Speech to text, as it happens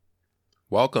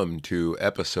Welcome to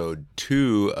episode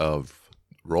 2 of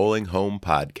Rolling Home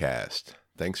Podcast.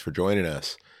 Thanks for joining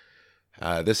us.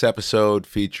 This episode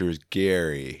features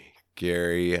Gary.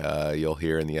 Gary, you'll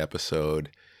hear in the episode,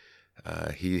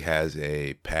 he has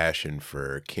a passion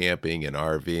for camping and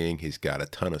RVing. He's got a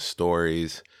ton of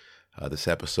stories. This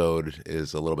episode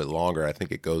is a little bit longer. I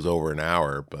think it goes over an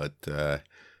hour, but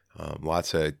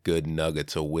lots of good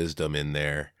nuggets of wisdom in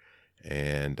there.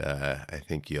 And I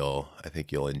think you'll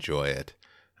enjoy it.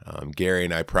 Gary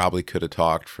and I probably could have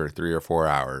talked for 3 or 4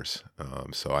 hours,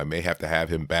 so I may have to have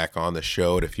him back on the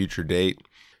show at a future date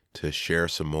to share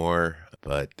some more.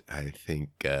 But I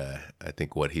think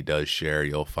what he does share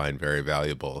you'll find very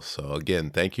valuable. So again,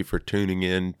 thank you for tuning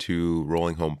in to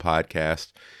Rolling Home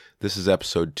Podcast. This is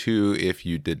episode 2. If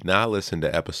you did not listen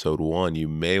to episode 1, you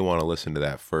may want to listen to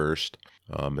that first,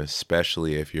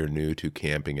 especially if you're new to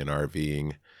camping and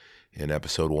RVing. In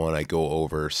episode 1, I go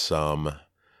over some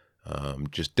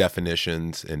just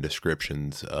definitions and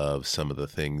descriptions of some of the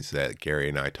things that Gary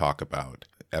and I talk about.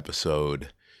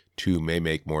 Episode 2 may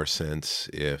make more sense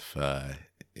if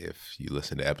you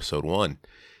listen to episode 1.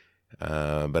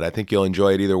 But I think you'll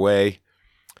enjoy it either way.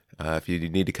 If you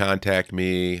need to contact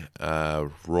me,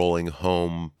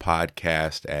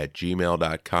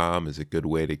 rollinghomepodcast@gmail.com is a good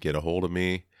way to get a hold of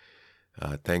me.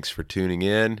 Thanks for tuning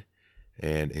in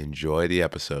and enjoy the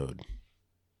episode.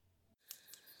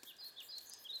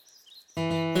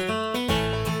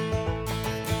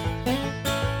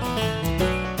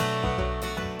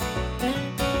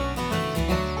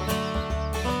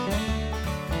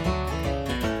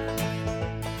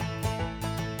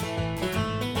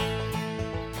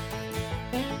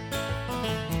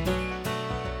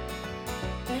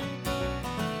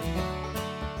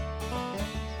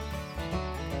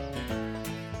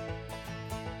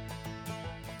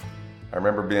 I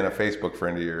remember being a Facebook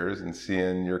friend of yours and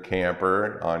seeing your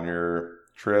camper on your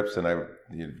trips, and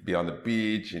you'd be on the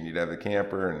beach and you'd have the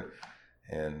camper,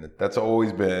 and that's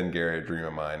always been, Gary, a dream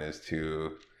of mine, is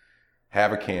to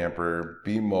have a camper,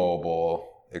 be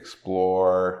mobile,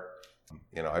 explore.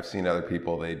 You know, I've seen other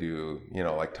people, they do,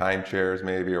 like timeshares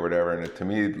maybe or whatever, and to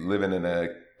me, living in a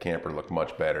camper looked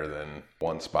much better than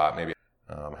one spot maybe.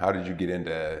 How did you get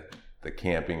into the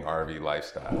camping RV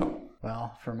lifestyle?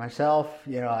 Well, for myself,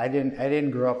 I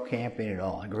didn't grow up camping at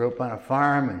all. I grew up on a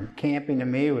farm, and camping to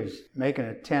me was making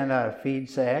a tent out of feed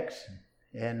sacks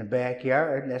in the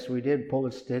backyard. That's what we did, pull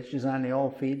the stitches on the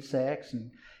old feed sacks,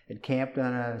 and it camped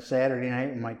on a Saturday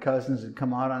night when my cousins would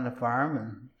come out on the farm,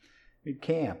 and we'd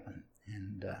camp and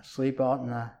sleep out in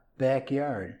the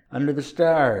backyard under the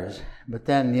stars. But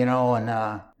then, and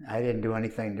I didn't do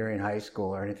anything during high school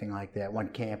or anything like that.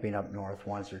 Went camping up north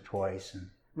once or twice,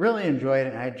 and really enjoyed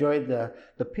it, and I enjoyed the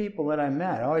people that I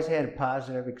met. I always had a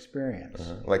positive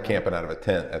experience. Like camping out of a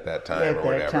tent at that time at or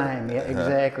whatever. At that time, yeah,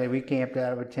 exactly. We camped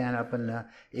out of a tent up in the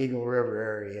Eagle River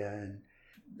area, and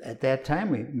at that time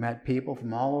we met people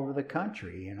from all over the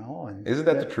country, And isn't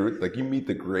that the truth? Like, you meet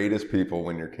the greatest people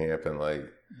when you're camping, like...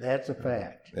 That's a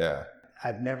fact. Yeah.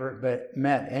 I've never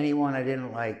met anyone I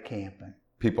didn't like camping.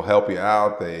 People help you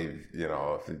out. They,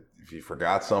 if you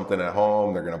forgot something at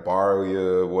home, they're going to borrow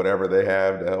you whatever they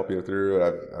have to help you through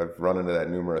it. I've run into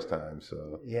that numerous times.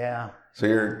 So yeah. So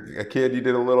you're a kid. You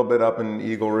did a little bit up in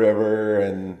Eagle River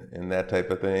and that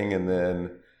type of thing. And then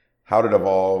how did it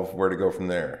evolve? Where to go from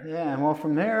there? Yeah. Well,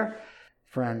 from there,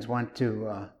 friends went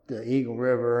to the Eagle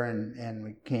River and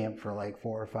we camped for like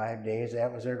 4 or 5 days.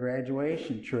 That was our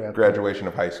graduation trip. Graduation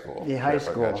of high school. Yeah, high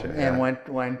school. And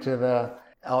went to the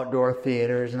outdoor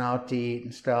theaters and out to eat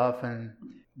and stuff, and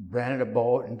rented a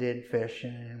boat and did fishing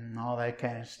and all that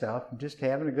kind of stuff, and just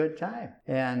having a good time.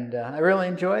 And I really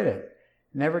enjoyed it.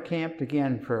 Never camped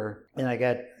again and I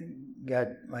got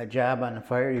my job on the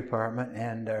fire department,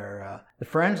 and the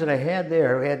friends that I had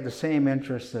there had the same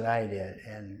interests that I did,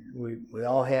 and we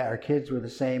all had, our kids were the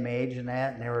same age and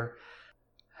that, and there were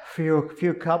a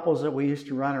few couples that we used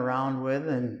to run around with,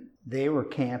 and they were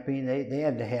camping. They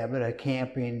had the habit of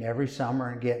camping every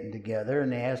summer and getting together,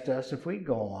 and they asked us if we'd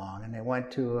go along, and they went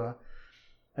to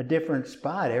a different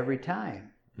spot every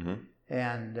time. Mm-hmm.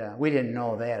 And we didn't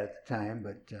know that at the time,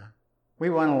 but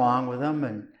we went along with them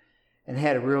and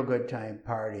had a real good time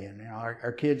partying.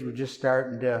 Our kids were just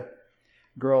starting to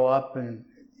grow up, and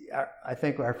I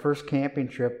think our first camping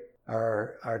trip,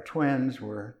 our twins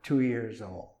were 2 years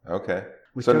old. Okay.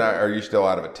 So now, are you still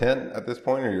out of a tent at this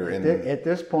point, or you're in? At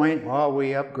this point, well, we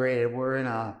upgraded. We're in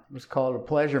what's called a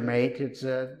Pleasure Mate. It's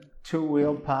a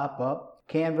 2-wheel pop-up,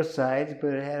 canvas sides,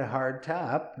 but it had a hard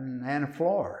top and a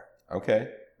floor. Okay.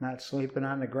 Not sleeping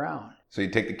on the ground. So you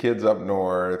take the kids up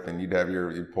north, and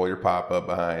you'd pull your pop-up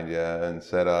behind you and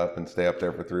set up and stay up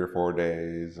there for 3 or 4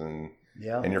 days, and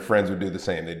Yeah. And your friends would do the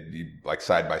same. You'd like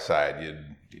side by side. You'd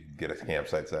get a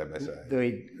campsite side by side.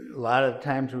 A lot of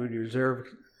times we'd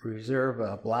reserve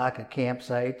a block of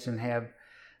campsites and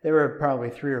there were probably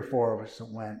 3 or 4 of us that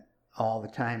went all the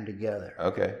time together.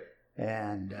 Okay.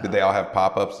 And did they all have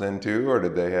pop-ups then too, or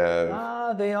did they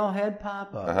have? They all had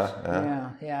pop-ups.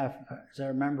 Yeah. As I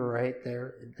remember right,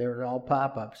 they were all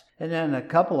pop-ups. And then a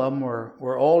couple of them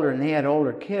were older, and they had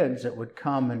older kids that would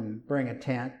come and bring a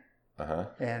tent.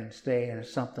 And stay in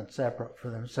something separate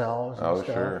for themselves and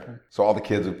stuff. Sure. And so all the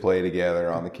kids would play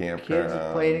together on the campground. Kids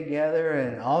would play together,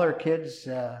 and all their kids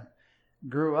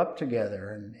grew up together,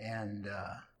 and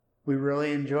we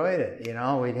really enjoyed it. You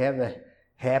know, we'd have the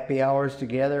happy hours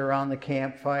together around the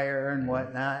campfire and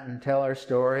whatnot, and tell our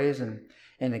stories,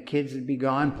 and the kids would be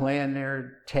gone playing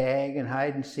their tag and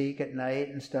hide and seek at night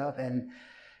and stuff, and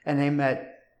they met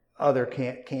other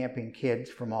camping kids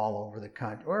from all over the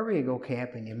country. Wherever you go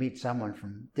camping, you meet someone from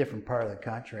a different part of the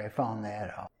country. I found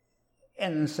that out.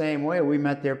 And in the same way, we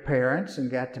met their parents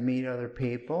and got to meet other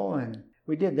people, and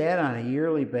we did that on a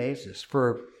yearly basis.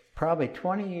 For probably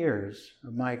 20 years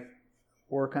of my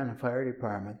work on the fire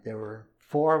department, there were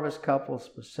 4 of us couples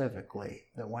specifically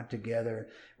that went together.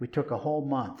 We took a whole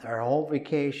month, our whole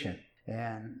vacation.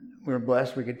 And we were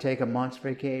blessed we could take a month's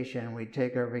vacation. We'd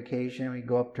take our vacation and we'd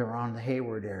go up to around the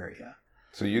Hayward area.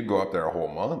 So you'd go up there a whole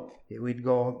month? We'd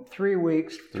go 3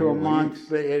 weeks to a month,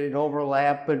 but it'd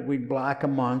overlap, but we'd block a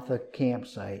month of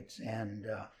campsites. And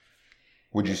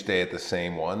would you stay at the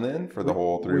same one then for the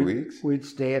whole 3 weeks? We'd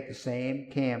stay at the same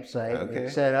campsite. Okay.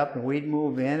 We'd set up and we'd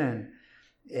move in,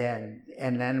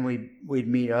 and then we'd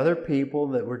meet other people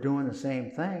that were doing the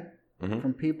same thing.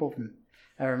 From people from,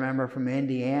 I remember from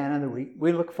Indiana, that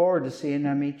we look forward to seeing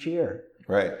them each year.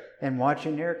 Right. And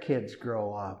watching their kids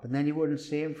grow up. And then you wouldn't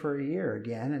see them for a year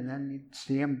again. And then you'd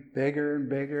see them bigger and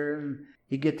bigger. And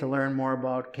you get to learn more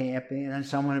about camping. And then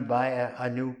someone would buy a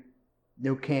new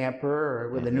camper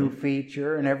or with a new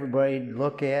feature. And everybody'd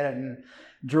look at it and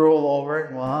drool over it.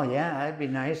 And, well, yeah, that'd be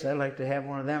nice. I'd like to have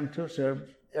one of them too. So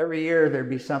every year there'd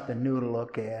be something new to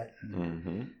look at.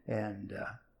 And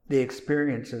the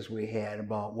experiences we had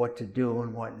about what to do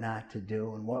and what not to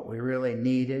do and what we really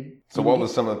needed. So what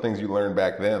was some of the things you learned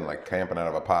back then, like camping out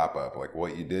of a pop-up, like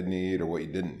what you did need or what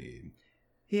you didn't need?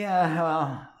 Yeah,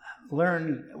 well,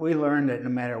 we learned that no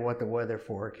matter what the weather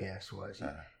forecast was,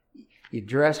 you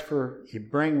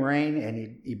bring rain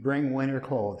and you bring winter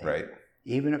clothing. Right.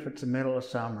 Even if it's the middle of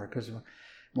summer, because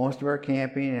most of our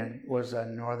camping was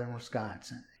in northern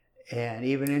Wisconsin. And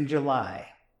even in July,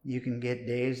 you can get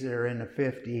days that are in the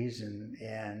 50s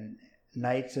and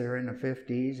nights that are in the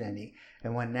 50s,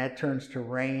 and when that turns to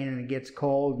rain and it gets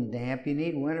cold and damp, you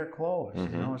need winter clothes.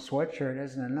 You know, a sweatshirt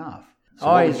isn't enough. So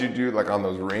what would you do, like on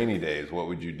those rainy days? What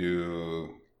would you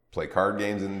do? Play card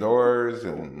games indoors?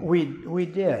 And we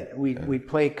did. We'd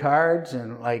play cards,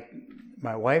 and like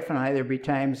my wife and I, there'd be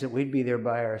times that we'd be there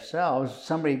by ourselves.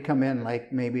 Somebody'd come in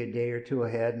like maybe a day or two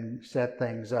ahead and set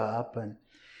things up, and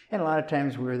a lot of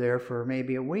times we were there for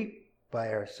maybe a week by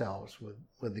ourselves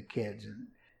with the kids. And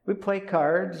we'd play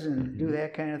cards and do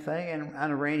that kind of thing. And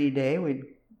on a rainy day,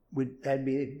 that'd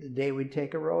be the day we'd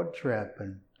take a road trip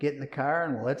and get in the car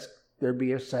and there'd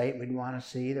be a site we'd want to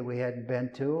see that we hadn't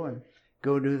been to, and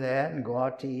go do that and go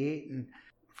out to eat and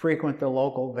frequent the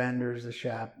local vendors, the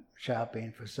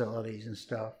shopping facilities and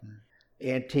stuff. And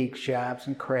antique shops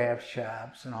and craft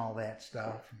shops and all that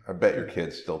stuff. I bet your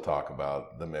kids still talk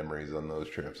about the memories on those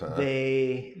trips, huh?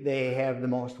 They have the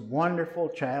most wonderful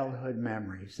childhood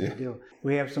memories. They do.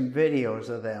 We have some videos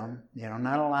of them. You know,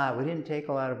 not a lot. We didn't take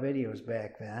a lot of videos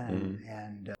back then,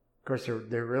 and of course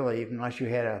they're really, unless you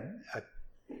had a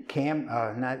cam,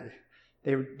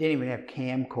 they didn't even have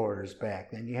camcorders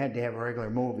back then. You had to have a regular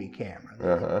movie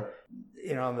camera.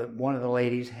 You know, one of the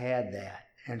ladies had that,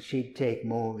 and she'd take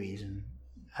movies, and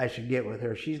I should get with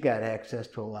her. She's got access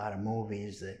to a lot of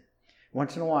movies that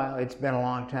once in a while, it's been a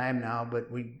long time now, but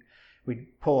we'd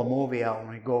pull a movie out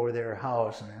when we'd go over their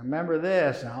house, and I remember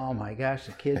this, and oh my gosh,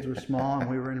 the kids were small, and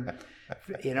we were in,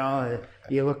 you know,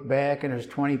 you look back and there's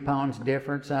 20 pounds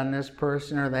difference on this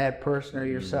person or that person or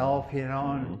yourself, you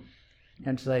know,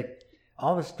 and it's like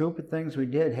all the stupid things we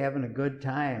did, having a good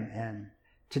time. And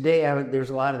today, there's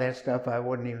a lot of that stuff I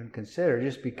wouldn't even consider,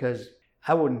 just because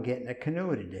I wouldn't get in a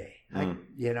canoe today,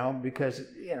 you know, because,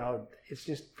 you know, it's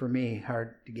just for me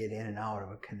hard to get in and out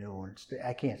of a canoe, and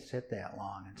I can't sit that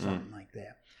long and something like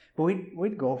that. But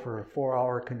we'd go for a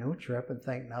 4-hour canoe trip and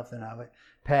think nothing of it,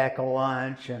 pack a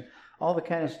lunch and all the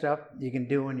kind of stuff you can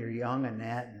do when you're young and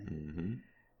that. And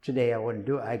today I wouldn't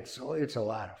do it. So it's a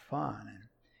lot of fun,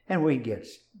 and we'd get,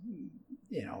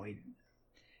 you know, we'd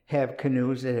have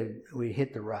canoes that we'd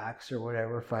hit the rocks or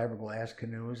whatever, fiberglass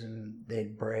canoes, and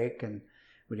they'd break, and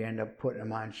we'd end up putting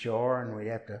them on shore, and we'd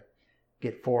have to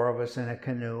get 4 of us in a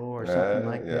canoe or something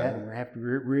like that, and we have to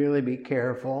really be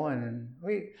careful, and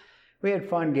we had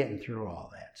fun getting through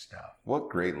all that stuff. What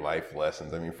great life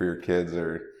lessons. I mean, for your kids,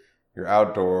 you're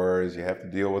outdoors, you have to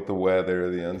deal with the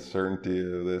weather, the uncertainty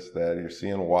of this, that, you're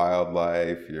seeing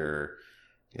wildlife,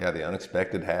 the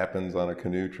unexpected happens on a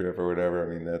canoe trip or whatever.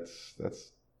 I mean,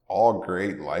 that's all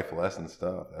great life lesson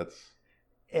stuff.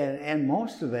 And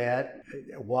most of that,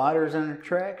 water's an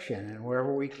attraction, and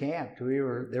wherever we camped,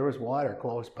 there was water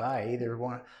close by, either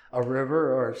a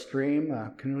river or a stream,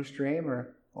 a canoe stream,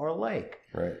 or a lake.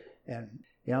 Right. And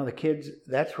the kids,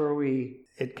 that's where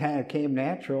it kind of came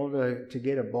natural to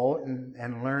get a boat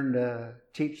and learn to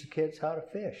teach the kids how to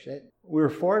fish. We were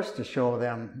forced to show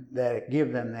them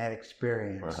give them that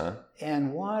experience. Uh-huh.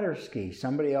 And water ski.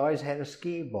 Somebody always had a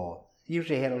ski boat.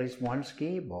 Usually had at least one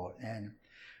ski boat, and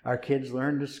our kids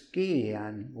learned to ski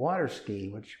on water ski,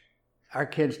 which our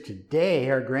kids today,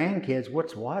 our grandkids,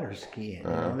 what's water skiing?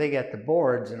 Uh-huh. They got the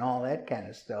boards and all that kind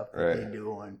of stuff that they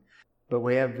do. But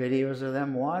we have videos of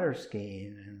them water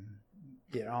skiing,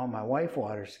 and my wife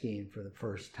water skiing for the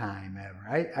first time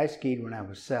ever. I skied when I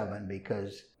was 7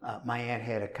 because my aunt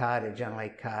had a cottage on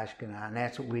Lake Koshkonong, and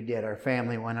that's what we did. Our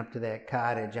family went up to that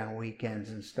cottage on weekends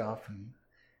and stuff, and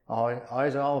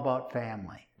always all about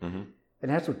family. Mm-hmm. And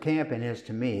that's what camping is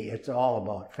to me. It's all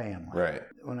about family. Right.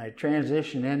 When I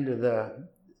transitioned into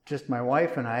just my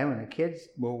wife and I, when the kids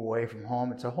move away from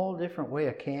home, it's a whole different way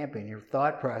of camping. Your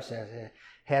thought process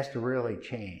has to really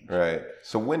change. Right.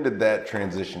 So when did that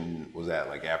transition, was that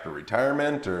like after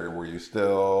retirement, or were you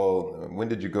still, when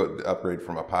did you go upgrade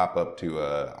from a pop-up to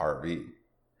a RV?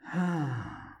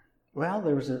 Well,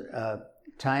 there was a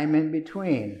time in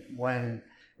between when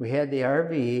we had the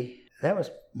RV. That was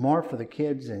more for the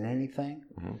kids than anything.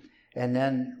 Mm-hmm. And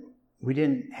then we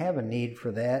didn't have a need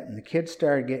for that. And the kids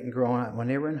started getting grown up. When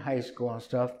they were in high school and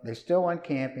stuff, they still went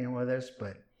camping with us,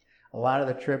 but a lot of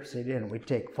the trips they didn't. We'd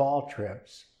take fall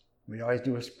trips. We'd always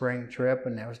do a spring trip,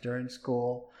 and that was during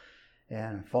school,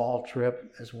 and a fall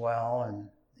trip as well,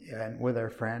 and with our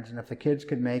friends. And if the kids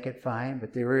could make it, fine,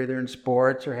 but they were either in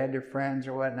sports or had their friends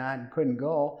or whatnot and couldn't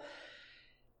go.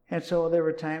 And so there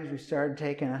were times we started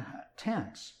taking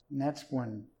tents, and that's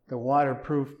when the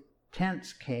waterproof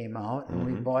tents came out, and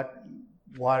we bought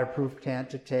waterproof tent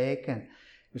to take, and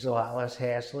it was a lot less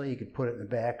hassle. You could put it in the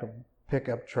back of a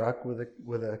pickup truck with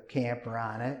a camper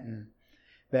on it, and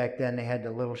back then they had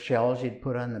the little shelves you'd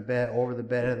put on the bed, over the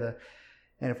bed of the,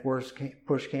 and if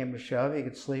push came to shove, you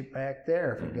could sleep back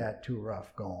there if it got too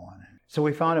rough going. So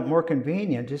we found it more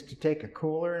convenient just to take a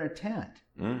cooler and a tent.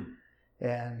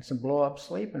 And some blow-up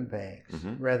sleeping bags,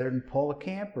 rather than pull a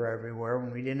camper everywhere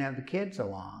when we didn't have the kids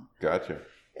along. Gotcha.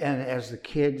 And as the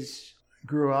kids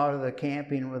grew out of the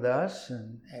camping with us,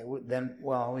 and then,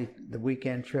 the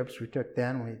weekend trips we took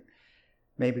then, we'd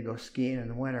maybe go skiing in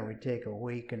the winter. We'd take a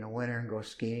week in the winter and go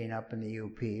skiing up in the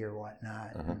UP or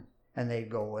whatnot, and they'd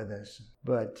go with us.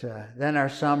 But then our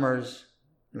summers,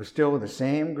 it was still with the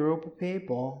same group of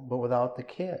people, but without the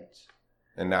kids.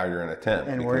 And now you're in a tent.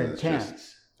 And we're in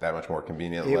tents. That much more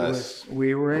convenient,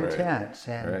 We were in tents,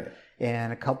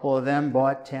 and a couple of them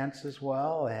bought tents as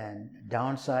well, and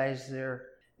downsized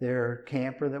their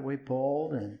camper that we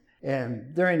pulled,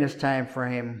 and during this time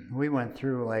frame, we went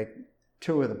through like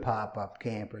 2 of the pop-up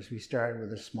campers. We started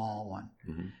with a small one.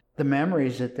 The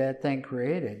memories that thing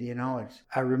created,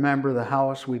 I remember the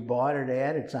house we bought it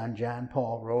at. It's on John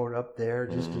Paul Road up there,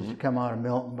 just as you come out of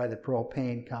Milton by the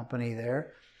propane company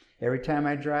there. Every time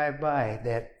I drive by,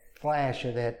 that flash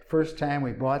of that first time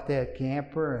we bought that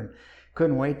camper and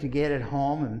couldn't wait to get it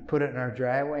home and put it in our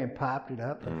driveway and popped it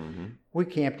up. We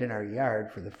camped in our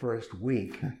yard for the first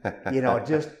week,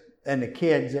 and the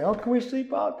kids, can we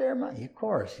sleep out there? Of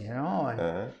course, and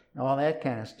all that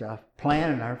kind of stuff,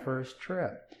 planning our first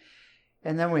trip.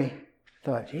 And then we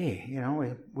thought,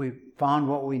 we found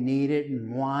what we needed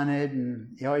and wanted,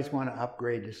 and you always want to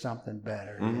upgrade to something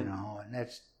better, and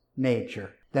that's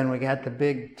nature. Then we got the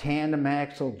big tandem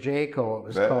axle Jayco. It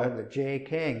was called the J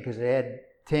King because it had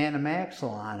tandem axle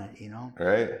on it,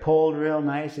 Right. Pulled real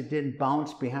nice. It didn't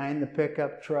bounce behind the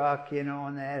pickup truck,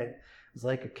 and that. It was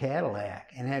like a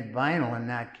Cadillac and had vinyl and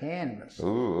not canvas.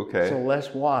 Ooh, okay. So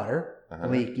less water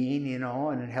leaking,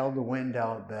 and it held the wind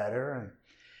out better.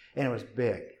 And it was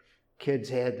big. Kids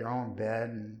had their own bed,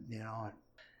 and,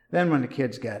 Then when the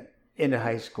kids got into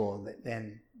high school,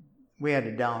 then we had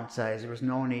to downsize. There was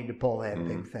no need to pull that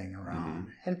big thing around.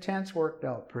 And tents worked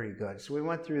out pretty good. So we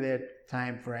went through that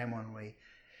time frame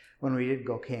when we did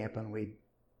go camping, we'd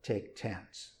take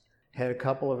tents. had a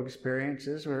couple of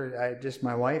experiences where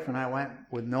my wife and I went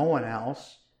with no one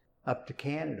else up to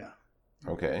Canada.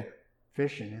 Okay.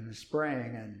 Fishing in the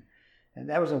spring, and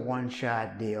that was a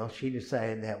one-shot deal. She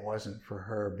decided that wasn't for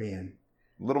her, being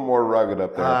a little more rugged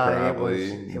up there,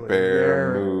 probably. It was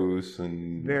bear, moose,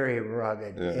 and very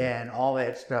rugged, and all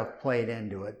that stuff played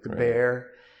into it. The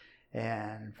bear,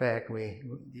 and in fact, we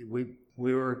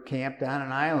were camped on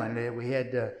an island that we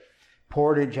had to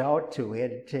portage out to. We had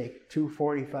to take 2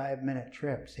 45-minute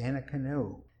trips in a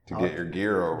canoe to get your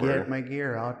gear over. Get my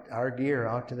gear out, our gear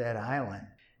out to that island.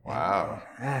 Wow.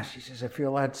 And, she says, I feel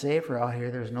a lot safer out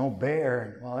here. There's no bear.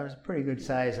 And, well, it was a pretty good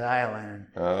sized island.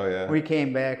 Oh, yeah. We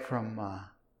came back from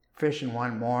fishing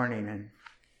one morning, and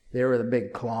there were the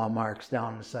big claw marks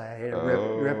down the side. It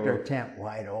ripped our tent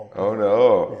wide open. Oh,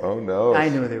 no. Oh, no. I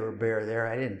knew there were bear there.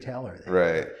 I didn't tell her that.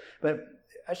 Right. But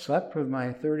I slept with my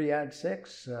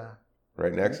 30-06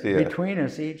 right next to you. Between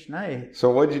us each night. So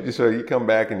what'd you do? So you come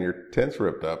back and your tent's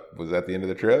ripped up. Was that the end of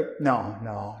the trip?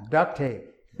 No. Duct tape.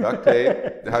 Duct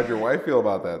tape? How'd your wife feel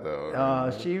about that,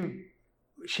 though?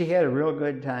 She had a real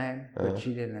good time, but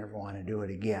she didn't ever want to do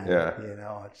it again. Yeah.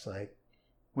 It's like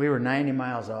we were 90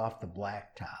 miles off the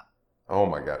blacktop. Oh,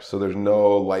 my gosh. So there's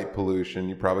no light pollution.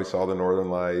 You probably saw the northern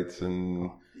lights and...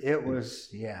 It was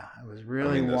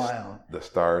really wild. The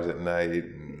stars at night.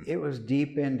 It was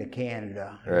deep into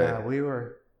Canada. Right. We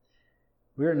were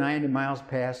 90 miles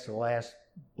past the last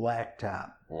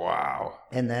blacktop. Wow.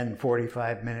 And then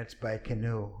 45 minutes by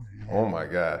canoe. Oh my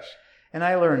gosh. And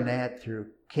I learned that through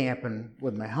camping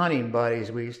with my hunting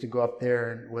buddies. We used to go up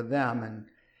there with them, and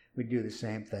we'd do the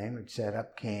same thing. We'd set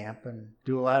up camp and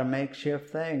do a lot of makeshift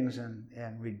things,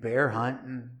 and we'd bear hunt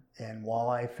and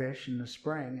walleye fish in the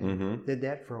spring, and did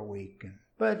that for a week.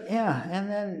 And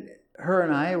then her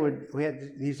and I we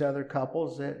had these other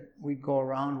couples that we'd go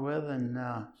around with and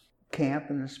camp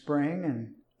in the spring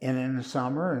and in the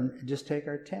summer, and just take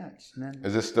our tents. And then,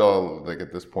 is this still, like,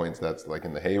 at this point, that's like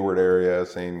in the Hayward area,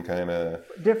 same kind of...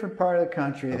 Different part of the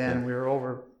country. Then we were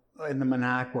over in the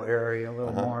Minocqua area a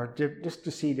little more, just to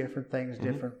see different things,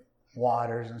 different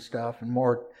waters and stuff, and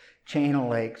more chain of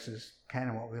lakes is kind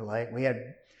of what we like. We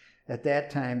had, at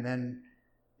that time, then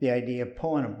the idea of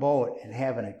pulling a boat and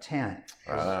having a tent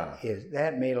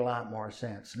that made a lot more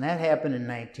sense. And that happened in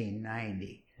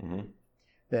 1990.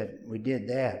 That we did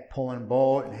that, pulling a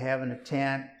boat and having a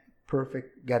tent,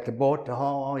 perfect. Got the boat to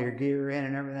haul all your gear in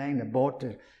and everything, the boat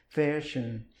to fish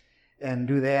and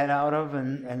do that out of,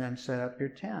 and then set up your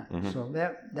tent. So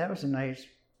that was a nice,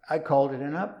 I called it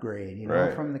an upgrade,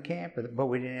 from the camp, but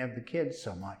we didn't have the kids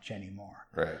so much anymore.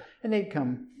 Right. And they'd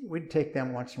come, we'd take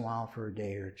them once in a while for a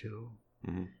day or two.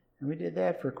 And we did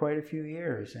that for quite a few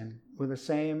years, and with the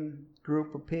same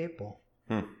group of people.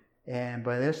 And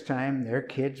by this time, their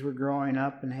kids were growing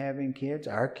up and having kids.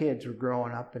 Our kids were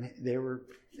growing up and they were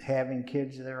having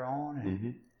kids of their own.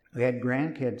 And we had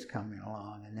grandkids coming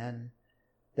along. And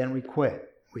then we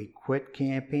quit. We quit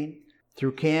camping.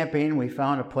 Through camping, we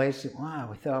found a place that,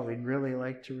 we thought we'd really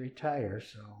like to retire.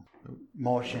 So,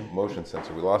 motion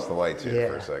sensor. We lost the lights here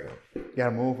for a second. Got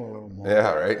to move a little more.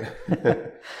 Yeah,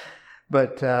 right.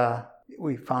 But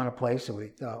we found a place that we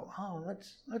thought,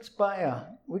 let's buy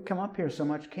we come up here so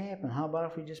much camping. How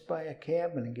about if we just buy a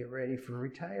cabin and get ready for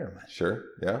retirement? Sure,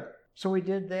 yeah. So we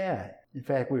did that. In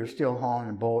fact, we were still hauling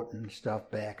the boat and stuff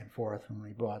back and forth when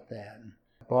we bought that. And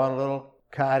bought a little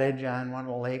cottage on one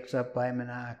of the lakes up by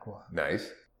Minocqua. Nice.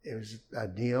 It was a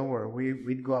deal where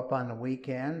we'd go up on the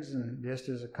weekends and just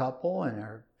as a couple, and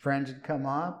our friends would come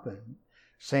up, and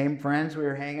same friends we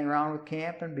were hanging around with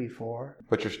camping before.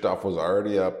 But your stuff was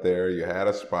already up there. You had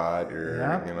a spot.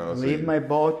 Leave my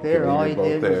boat there. All you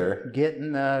did was get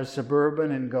in the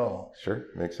Suburban and go. Sure,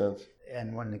 makes sense.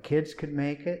 And when the kids could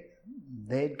make it,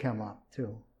 they'd come up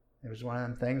too. It was one of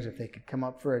them things, if they could come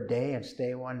up for a day and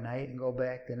stay one night and go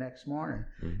back the next morning.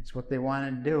 It's what they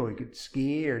wanted to do. We could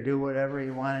ski or do whatever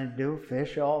you wanted to do,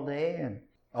 fish all day, and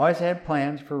always had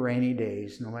plans for rainy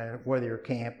days, no matter whether you're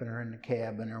camping or in the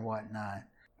cabin or whatnot.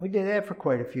 We did that for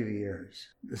quite a few years.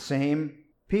 The same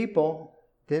people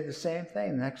did the same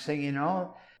thing. Next thing you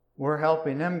know, we're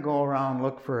helping them go around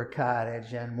look for a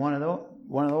cottage, and one of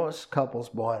those couples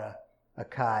bought a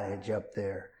cottage up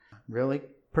there, really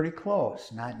pretty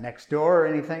close, not next door or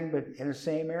anything, but in the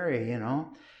same area,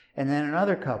 And then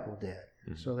another couple did.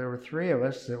 So there were 3 of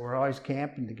us that were always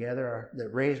camping together,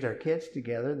 that raised our kids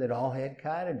together, that all had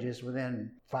cottages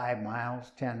within 5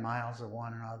 miles, 10 miles of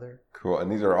one another. Cool.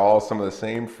 And these are all some of the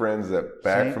same friends that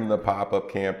back from the pop-up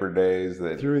camper days.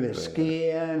 That through the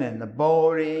skiing and the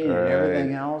boating and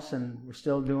everything else, and we're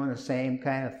still doing the same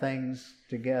kind of things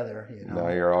together. Now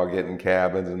you're all getting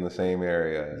cabins in the same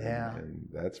area. Yeah. And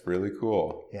that's really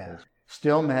cool. Yeah.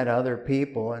 Still met other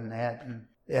people and that, and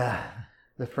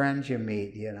the friends you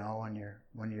meet,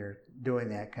 when you're doing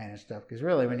that kind of stuff. Because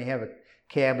really, when you have a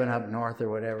cabin up north or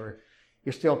whatever,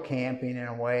 you're still camping in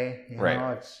a way. You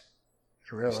know, it's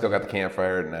really. You still got the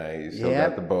campfire at night. You still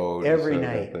got the boat. Every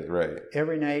night. Right.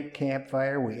 Every night,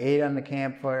 campfire. We ate on the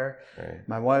campfire. Right.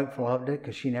 My wife loved it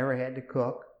because she never had to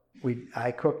cook.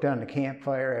 I cooked on the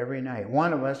campfire every night.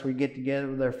 One of us, we'd get together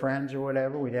with our friends or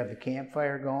whatever. We'd have the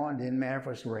campfire going. Didn't matter if it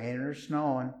was raining or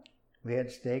snowing. We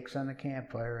had steaks on the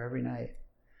campfire every night.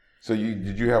 So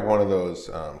did you have one of those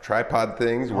tripod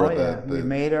things? Where we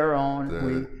made our own.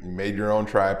 You made your own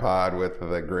tripod with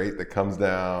the grate that comes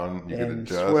down. You could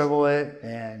adjust. Swivel it,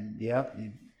 and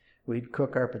we'd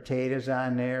cook our potatoes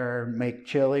on there or make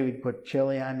chili. We'd put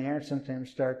chili on there and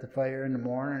sometimes start the fire in the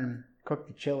morning and cook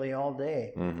the chili all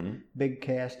day. Mm-hmm. Big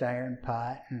cast iron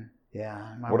pot. And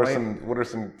What are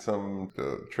some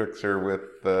tricks here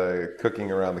with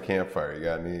cooking around the campfire? You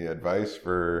got any advice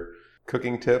for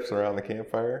cooking tips around the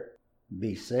campfire?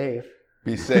 Be safe.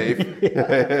 Be safe.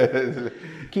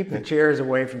 Keep the chairs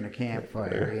away from the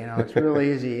campfire. It's real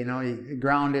easy. The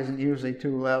ground isn't usually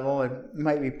too level. It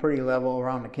might be pretty level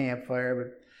around the campfire,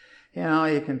 but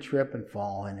you can trip and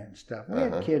fall in it and stuff. We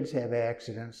had kids have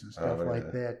accidents and stuff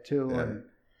like that too,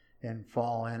 and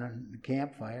fall in on the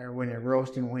campfire when they're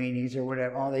roasting weenies or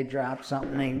whatever. Oh, they drop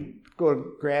something, they go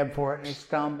to grab for it and they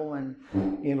stumble and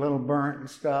get a little burnt and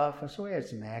stuff. So we had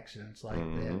some accidents like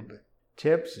that. But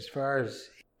tips as far as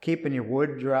keeping your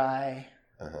wood dry.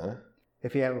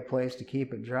 If you have a place to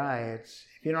keep it dry, if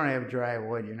you don't have dry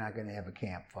wood, you're not going to have a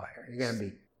campfire. You're going to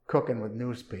be cooking with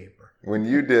newspaper. When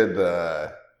you did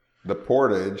the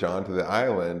portage onto the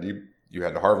island, you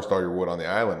had to harvest all your wood on the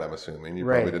island, I'm assuming. You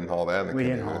probably didn't haul that in the canoe. We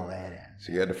didn't haul that in.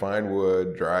 So you had to find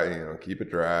wood, dry, keep it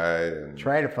dry. And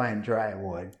try to find dry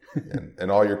wood.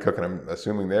 and all your cooking, I'm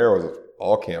assuming there was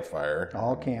all campfire.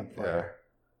 All campfire.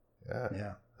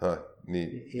 Yeah. Huh.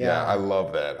 Neat. Yeah. I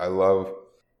love that. I love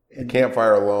the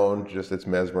campfire alone. Just it's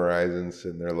mesmerizing,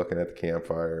 sitting there looking at the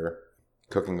campfire,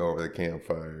 cooking over the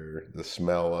campfire, the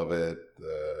smell of it.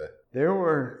 There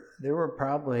were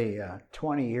probably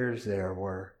 20 years there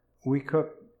where we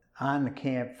cooked on the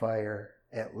campfire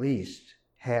at least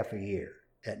half a year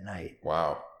at night.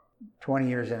 Wow. 20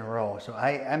 years in a row. So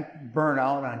I'm burnt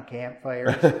out on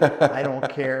campfires. I don't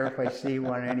care if I see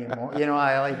one anymore.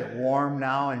 I like it warm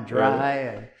now and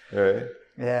dry.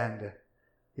 And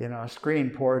a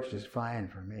screen porch is fine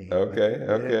for me. Okay.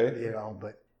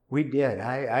 But we did.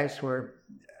 I swear,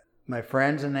 my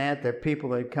friends and the people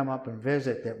that'd come up and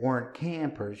visit that weren't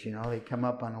campers, they'd come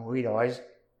up we'd always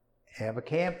have a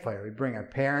campfire. We'd bring our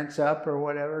parents up or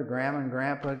whatever. Grandma and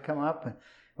Grandpa would come up and,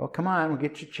 well, come on, we'll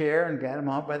get your chair, and got them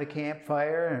out by the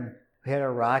campfire. And we had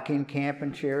our rocking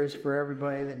camping chairs for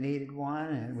everybody that needed one,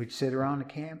 and we'd sit around the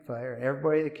campfire.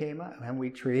 Everybody that came up, and we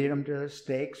treated them to the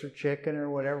steaks or chicken or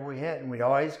whatever we had, and we'd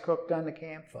always cooked on the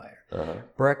campfire.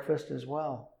 Breakfast as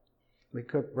well. We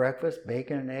cooked breakfast,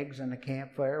 bacon and eggs on the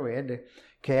campfire. We had the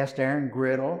cast iron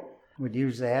griddle. We'd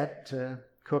use that to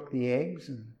cook the eggs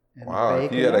and wow!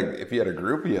 If you had a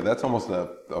group of you, that's almost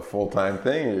a full-time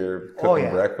thing. You're cooking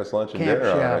breakfast, lunch, and dinner.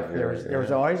 Chef. There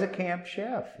was always a camp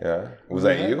chef. Yeah, was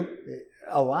that you?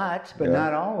 A lot, but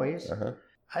not always.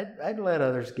 I'd let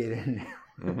others get in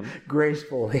there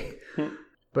gracefully,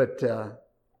 but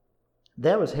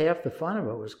that was half the fun of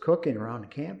it, was cooking around the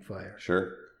campfire.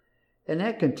 Sure. And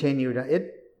that continued.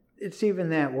 It's even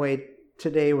that way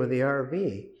today with the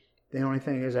RV. The only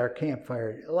thing is our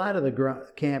campfire. A lot of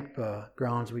the camp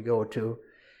grounds we go to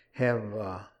have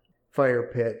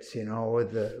fire pits,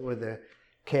 with the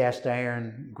cast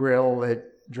iron grill that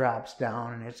drops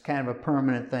down, and it's kind of a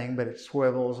permanent thing, but it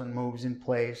swivels and moves in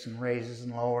place and raises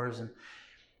and lowers, and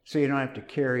so you don't have to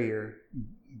carry your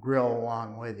grill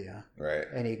along with you. Right.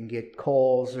 And you can get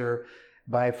coals or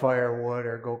buy firewood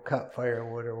or go cut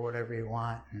firewood or whatever you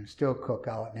want and still cook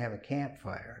out and have a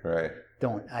campfire. Right.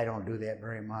 I don't do that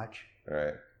very much.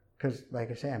 Right. Because,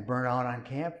 like I say, I'm burnt out on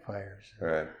campfires.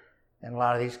 Right. And a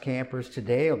lot of these campers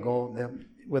today will go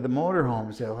with the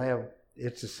motorhomes.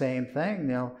 It's the same thing.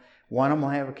 One of them will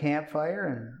have a campfire,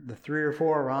 and the 3 or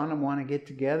 4 around them want to get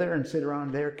together and sit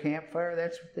around their campfire.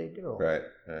 That's what they do. Right.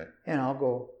 And I'll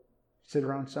go sit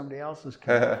around somebody else's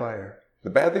campfire. The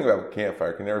bad thing about a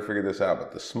campfire, I can never figure this out,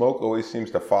 but the smoke always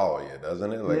seems to follow you,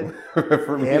 doesn't it? Like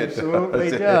for me, absolutely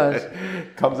it does.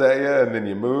 It comes at you, and then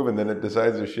you move, and then it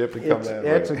decides to shift and come that way.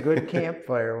 It's a good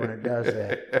campfire when it does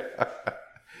that.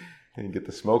 And you get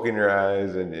the smoke in your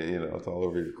eyes, and it's all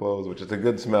over your clothes, which is a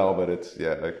good smell, but it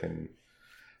can.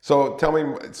 So tell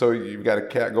me, so you've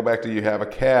got go back to you have a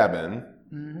cabin,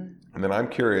 and then I'm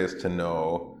curious to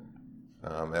know,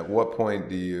 at what point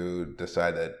do you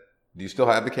decide that? Do you still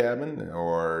have the cabin,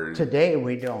 or today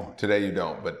we don't? Today you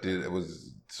don't, but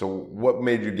so what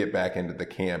made you get back into the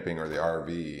camping or the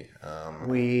RV?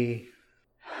 We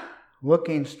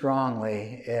looking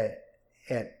strongly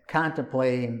at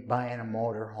contemplating buying a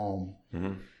motor home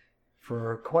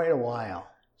for quite a while.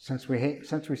 Since we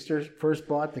first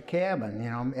bought the cabin,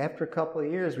 after a couple of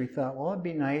years, we thought, well, it'd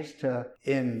be nice to.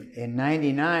 In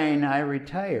 '99, I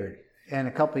retired. And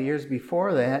a couple of years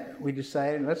before that, we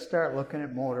decided, let's start looking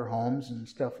at motor homes and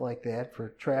stuff like that for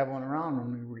traveling around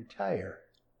when we retire.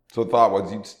 So the thought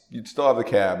was you'd still have the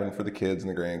cabin for the kids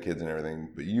and the grandkids and everything,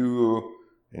 but you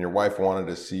and your wife wanted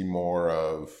to see more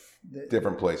of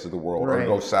different places of the world, right, or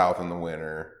go south in the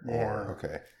winter. Yeah.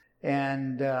 Okay.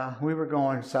 And we were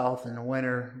going south in the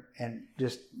winter and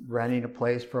just renting a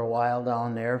place for a while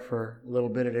down there for a little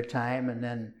bit at a time. And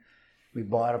then we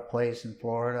bought a place in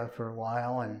Florida for a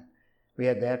while, and we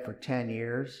had that for 10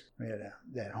 years. We had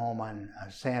that home on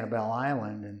Sanibel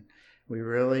Island, and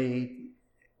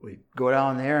we'd go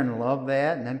down there and love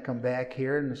that, and then come back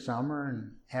here in the summer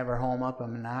and have our home up in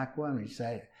Minocqua. And we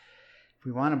decided, if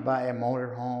we want to buy a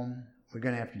motor home, we're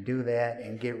going to have to do that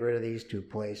and get rid of these two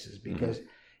places, because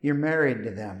you're married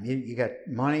to them. You got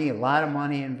money, a lot of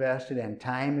money invested and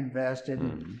time invested.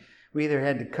 We either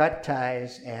had to cut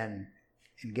ties and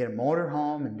get a motor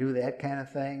home and do that kind of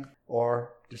thing,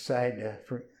 or decide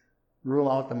to rule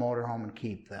out the motorhome and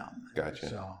keep them.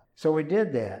 Gotcha. So we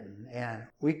did that, and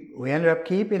we ended up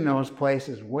keeping those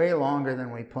places way longer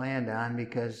than we planned on,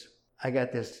 because I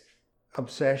got this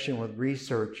obsession with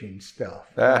researching stuff.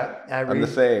 I'm the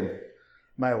same.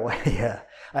 My wife, yeah.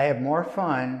 I have more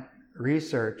fun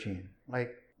researching.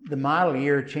 Like, the model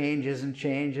year changes,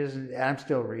 and I'm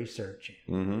still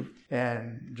researching.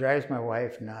 And drives my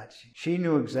wife nuts. She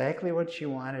knew exactly what she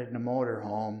wanted in a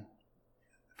motorhome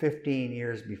 15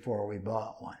 years before we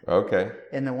bought one. Okay.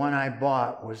 And the one I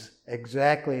bought was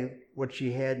exactly what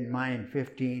she had in mind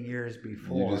 15 years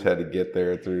before. You just had to get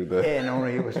there through the... And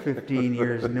only it was 15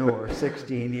 years newer,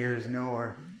 16 years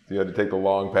newer. You had to take the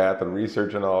long path of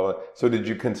research and all that. So did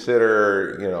you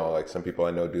consider, like some people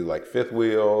I know do like fifth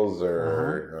wheels,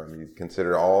 or you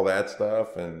consider all that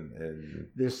stuff? And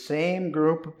the same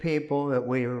group of people that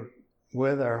we were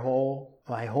with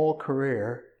my whole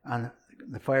career on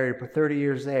the fire for 30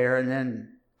 years there, and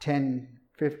then 10,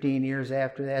 15 years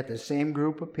after that, the same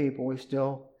group of people we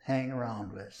still hang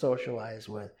around with, socialize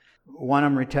with. One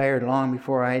of them retired long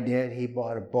before I did. He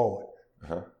bought a boat.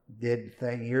 Did the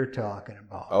thing you're talking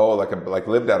about. Oh, like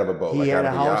lived out of a boat. He had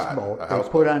a houseboat. They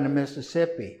put on the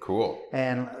Mississippi. Cool.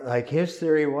 And like his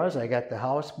theory was, I got the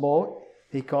houseboat.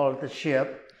 He called it the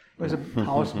ship. It was a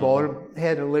houseboat. It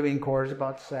had a living quarters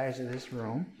about the size of this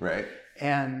room. Right.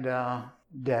 And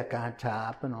deck on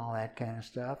top and all that kind of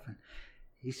stuff. And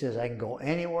he says, I can go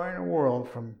anywhere in the world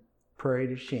from Prairie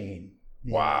du Chien.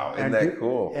 Wow, isn't that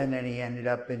cool? And then he ended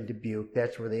up in Dubuque.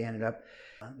 That's where they ended up.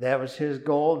 That was his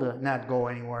goal, to not go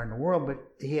anywhere in the world, but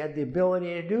he had the ability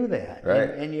to do that. Right.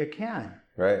 And you can.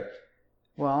 Right.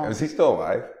 Well, is he still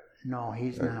alive? No,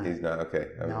 he's not. He's not. Okay.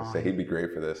 I was going to say he'd be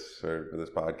great for this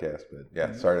podcast, but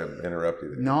yeah, sorry to interrupt you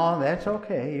there. No, that's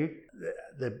okay.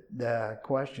 The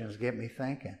questions get me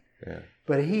thinking. Yeah.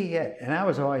 But he had, and I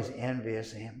was always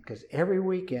envious of him, because every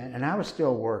weekend, and I was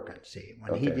still working, see,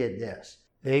 when he did this,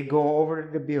 they'd go over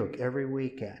to Dubuque every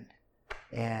weekend.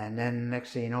 And then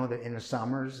next thing you know, in the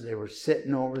summers, they were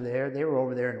sitting over there. They were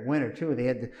over there in the winter, too. They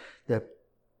had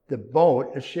the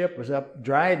boat, the ship was up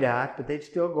dry dock, but they'd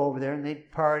still go over there and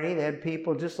they'd party. They had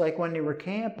people just like when they were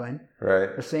camping.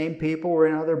 Right. The same people were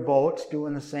in other boats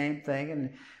doing the same thing, and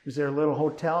it was their little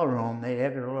hotel room. They'd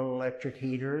have their little electric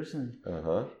heaters, and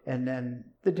then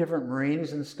the different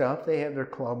marines and stuff, they have their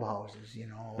clubhouses,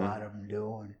 a lot of them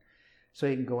do. And so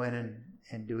you can go in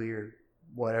and do your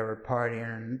whatever,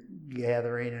 partying and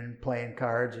gathering and playing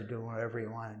cards or doing whatever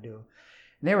you want to do.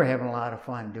 And they were having a lot of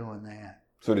fun doing that.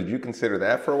 So did you consider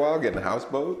that for a while, getting a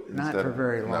houseboat? Not for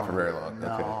very long. Not for very long.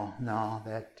 No,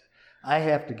 that I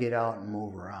have to get out and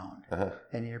move around.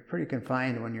 And you're pretty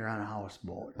confined when you're on a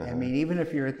houseboat. I mean, even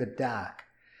if you're at the dock,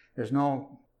 there's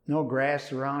no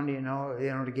grass around you,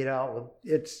 to get out with.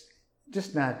 It's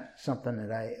just not something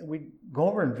that we'd go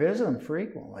over and visit them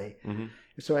frequently. Mm-hmm.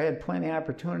 So I had plenty of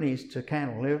opportunities to kind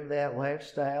of live that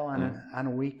lifestyle on a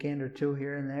weekend or two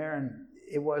here and there. And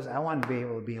I wanted to be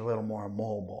able to be a little more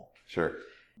mobile. Sure.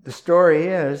 The story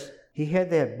is, he had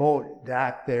that boat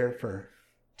docked there for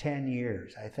 10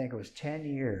 years. I think it was 10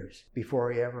 years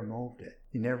before he ever moved it.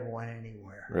 He never went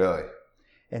anywhere. Really?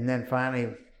 And then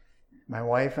finally, my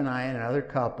wife and I and another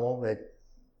couple that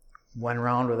went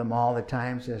around with him all the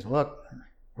time says, look,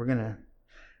 we're gonna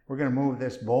move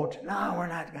this boat. No, we're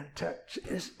not gonna touch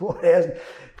this boat.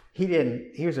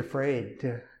 He was afraid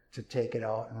to take it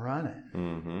out and run it.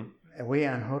 Mm-hmm. And we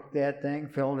unhooked that thing,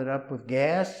 filled it up with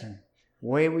gas, and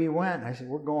away we went. I said,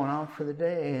 we're going out for the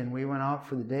day. And we went out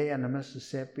for the day on the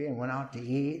Mississippi and went out to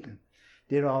eat and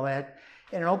did all that.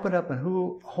 And it opened up a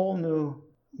whole new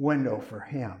window for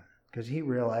him, because he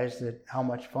realized that how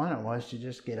much fun it was to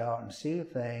just get out and see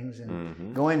things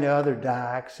and go into other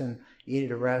docks and eat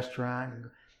at a restaurant and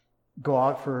go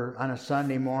out on a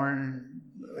Sunday morning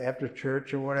after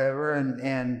church or whatever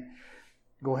and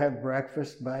go have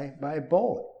breakfast by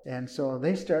boat. And so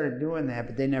they started doing that,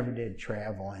 but they never did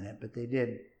travel in it. But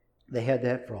they had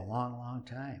that for a long, long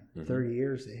time. 30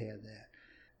 years they had that.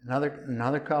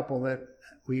 Another couple that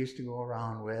we used to go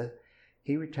around with,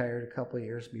 he retired a couple of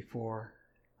years before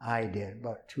I did,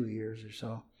 about 2 years or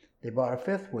so. They bought a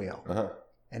fifth wheel.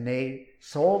 And they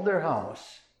sold their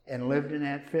house and lived in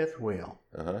that fifth wheel.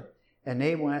 And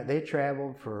they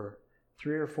traveled for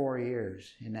 3 or 4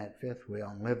 years in that fifth wheel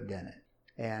and lived in it.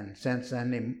 And since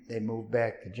then, they moved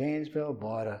back to Janesville,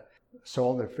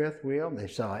 sold their fifth wheel. They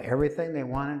saw everything they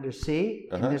wanted to see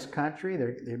in this country.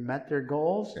 They met their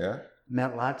goals,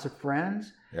 met lots of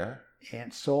friends,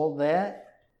 and sold that.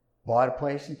 Bought a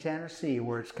place in Tennessee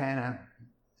where it's kind of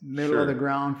middle of the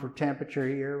ground for temperature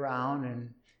year round,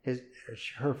 and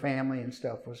her family and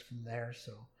stuff was from there.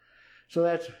 So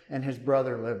and his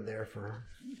brother lived there for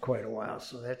quite a while.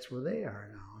 So that's where they are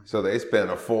now. So they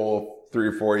spent a full 3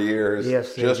 or 4 years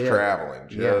just traveling,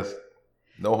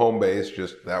 no home base,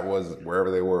 that was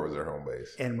wherever they were was their home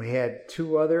base. And we had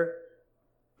 2 other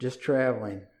just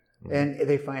traveling. And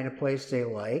they find a place they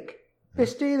like. They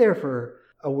stay there for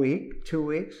a week, 2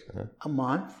 weeks, a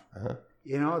month.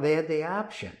 You know, they had the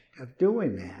option of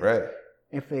doing that. Right.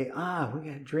 If we got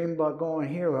a dream about going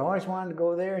here, we always wanted to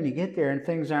go there, and you get there and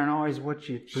things aren't always what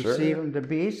you perceive them to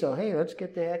be. So, hey, let's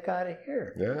get the heck out of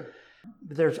here. Yeah.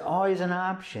 But there's always an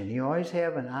option. You always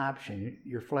have an option,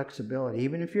 your flexibility.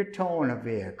 Even if you're towing a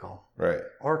vehicle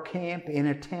or camp in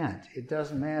a tent, it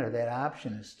doesn't matter. That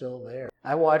option is still there.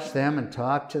 I watched them and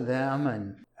talked to them,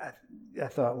 and I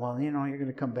thought, well, you know, you're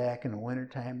going to come back in the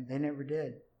wintertime. They never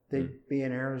did. They'd be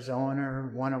in Arizona,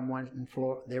 or one of them went in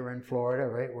Florida. They were in Florida,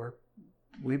 right, where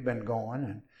we've been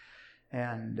going,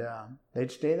 and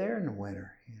they'd stay there in the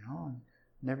winter, you know, and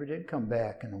never did come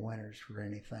back in the winters for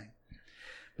anything.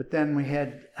 But then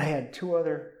I had 2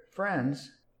 other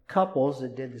friends, couples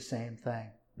that did the same thing.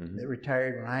 They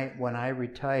retired when I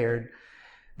retired.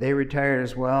 They retired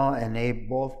as well, and they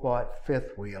both bought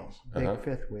fifth wheels, big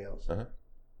fifth wheels.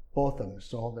 Both of them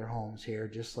sold their homes here,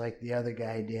 just like the other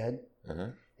guy did,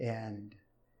 and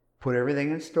put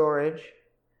everything in storage.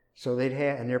 So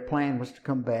and their plan was to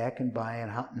come back and buy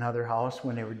another house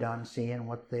when they were done seeing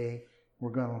what they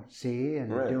were going to see and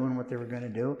doing what they were going to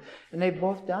do. And they've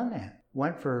both done that.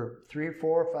 Went for 3,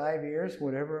 4, 5 years,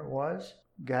 whatever it was,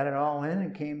 got it all in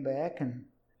and came back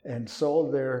and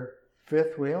sold their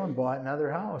fifth wheel and bought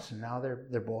another house. And now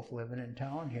they're both living in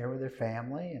town here with their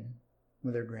family and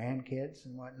with their grandkids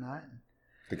and whatnot.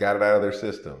 They got it out of their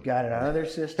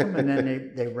system. And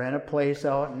then they rent a place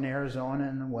out in Arizona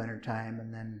in the wintertime,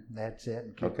 and then that's it,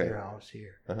 and keep their house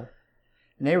here. And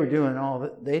they were doing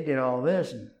they did all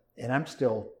this, and I'm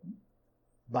still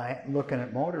looking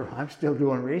at I'm still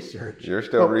doing research. You're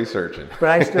still researching. But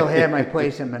I still have my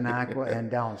place in Minocqua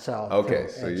and down south. Okay,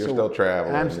 so you're still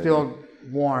traveling. I'm still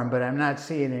warm, but I'm not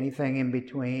seeing anything in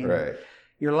between. Right.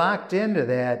 You're locked into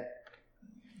that.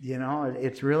 You know,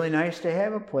 it's really nice to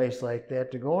have a place like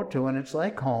that to go to, and it's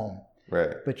like home.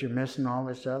 Right. But you're missing all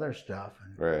this other stuff.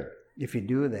 Right. If you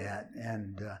do that.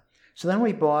 And so then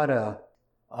we bought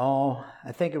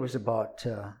I think it was about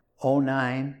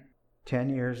 2009,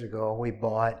 10 years ago, we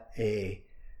bought I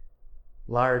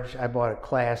bought a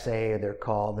Class A, they're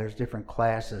called. There's different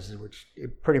classes, which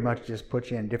it pretty much just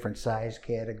puts you in different size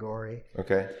category.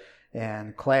 Okay.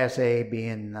 And Class A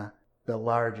being the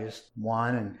largest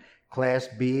one, and Class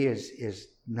B is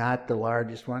not the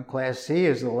largest one. Class C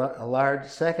is the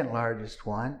second largest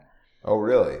one. Oh,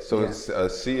 really? So a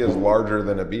C is larger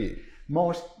than a B?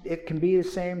 It can be the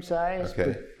same size,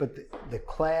 but the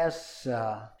Class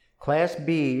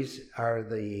Bs are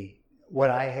what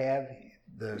I have,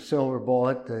 the Silver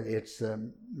Bullet, it's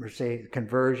the Mercedes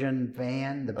conversion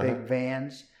van, the big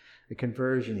vans, the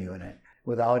conversion unit,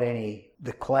 without any.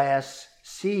 The Class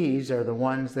C's are the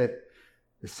ones that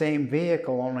the same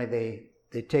vehicle, only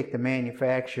they take the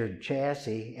manufactured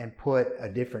chassis and put a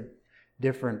different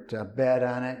bed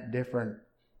on it, different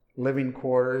living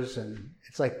quarters, and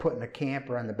it's like putting a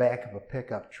camper on the back of a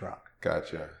pickup truck.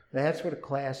 Gotcha. That's what a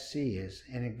Class C is,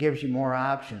 and it gives you more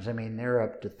options. I mean, they're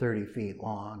up to 30 feet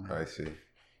long. I see.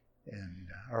 And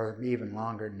or even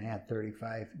longer than that,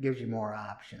 35. It gives you more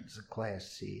options, the Class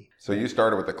C. So you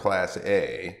started with the Class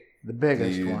A. The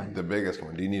biggest one. The biggest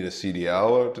one. Do you need a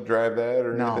CDL to drive that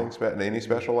or anything? Any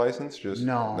special license? Just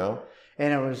no.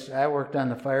 And I worked on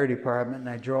the fire department, and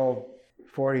I drove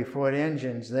 40-foot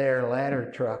engines there,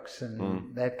 ladder trucks,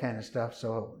 and that kind of stuff.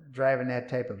 So driving that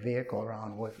type of vehicle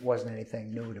around wasn't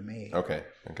anything new to me. Okay.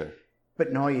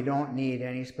 But no, you don't need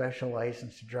any special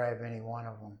license to drive any one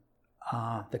of them.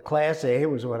 The Class A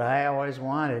was what I always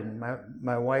wanted, and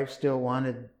my wife still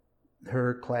wanted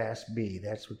her Class B.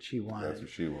 That's what she wanted.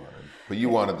 But you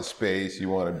wanted the space, you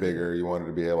wanted bigger, you wanted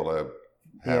to be able to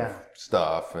have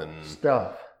stuff.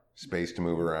 Space to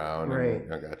move around. Right.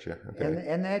 I gotcha. Okay.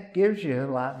 And that gives you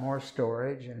a lot more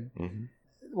storage. And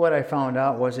what I found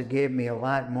out was it gave me a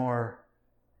lot more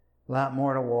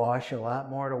to wash, a lot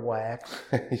more to wax.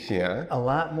 Yeah. A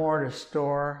lot more to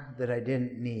store that I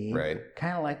didn't need. Right.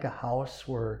 Kind of like a house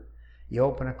where you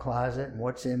open a closet and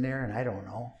what's in there, and I don't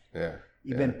know. Yeah.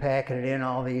 You've been packing it in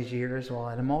all these years. Well,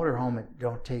 in a motorhome, it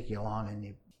don't take you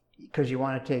long, because you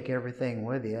want to take everything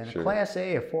with you. And a Class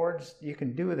A affords, you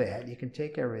can do that. You can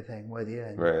take everything with you.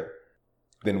 Right.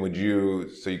 Then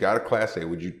so you got a Class A,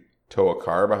 would you tow a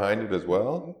car behind it as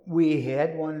well? We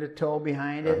had one to tow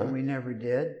behind it, and we never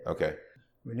did. Okay.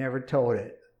 We never towed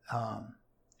it.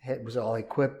 It was all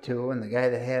equipped to, and the guy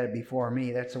that had it before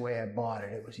me, that's the way I bought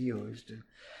it. It was used.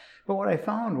 But what I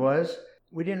found was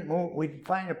we didn't move. We'd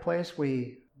find a place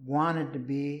we wanted to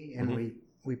be, and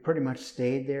we pretty much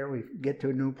stayed there. We'd get to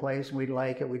a new place, and we'd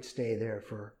like it. We'd stay there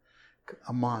for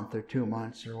a month or 2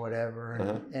 months or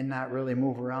whatever, and not really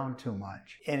move around too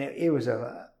much. And it was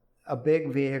a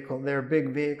big vehicle. They're big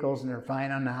vehicles, and they're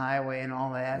fine on the highway and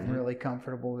all that, and really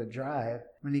comfortable to drive.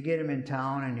 When you get them in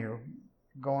town and you're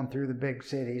going through the big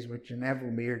cities, which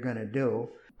inevitably you're going to do,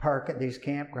 these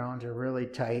campgrounds are really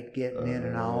tight getting in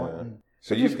and out. And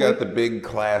so you've got the big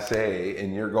Class A,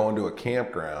 and you're going to a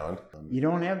campground. You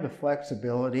don't have the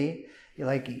flexibility. You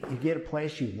get a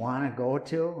place you want to go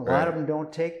to. A lot of them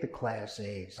don't take the Class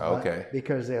A's. Okay.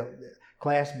 Because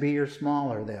Class B or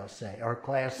smaller, they'll say, or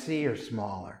Class C or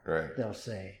smaller, they'll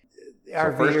say.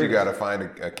 So first you got to find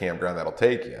a campground that'll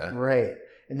take you. Right.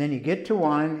 And then you get to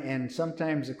one, and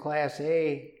sometimes the Class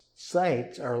A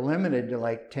sites are limited to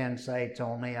like 10 sites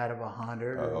only out of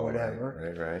 100 or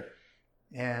whatever. Right.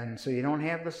 And so you don't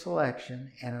have the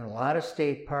selection, and a lot of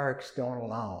state parks don't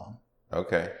allow them.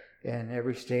 Okay. And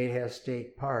every state has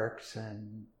state parks,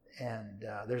 and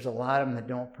there's a lot of them that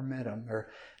don't permit them,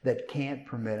 or that can't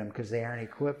permit them because they aren't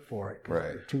equipped for it. Right.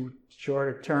 They're too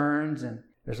short of turns, and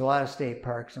there's a lot of state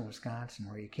parks in Wisconsin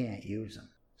where you can't use them.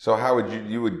 So how would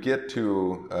you would get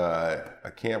to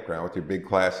a campground with your big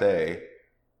Class A,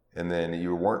 and then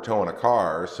you weren't towing a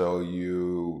car, so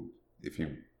if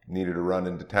you needed to run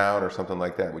into town or something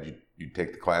like that, would you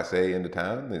take the Class A into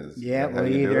town?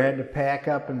 We either had to pack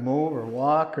up and move, or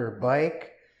walk, or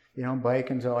bike.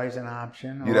 Biking's always an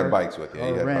option. You'd have bikes with you. Or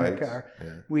you rent bikes. A car.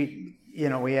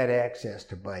 Yeah. We had access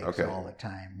to bikes all the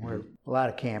time. Where a lot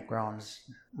of campgrounds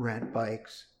rent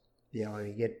bikes.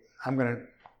 I'm going to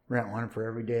rent one for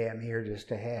every day I'm here just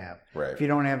to have. Right. If you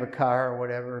don't have a car or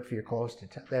whatever, if you're close to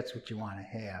town, that's what you want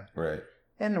to have. Right.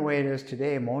 And the way it is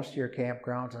today, most of your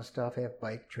campgrounds and stuff have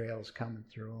bike trails coming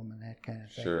through them and that kind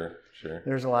of thing. Sure.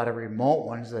 There's a lot of remote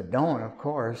ones that don't, of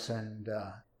course.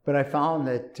 But I found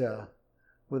that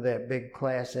with that big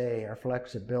Class A, our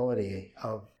flexibility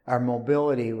of our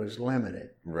mobility was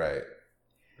limited. Right.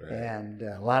 And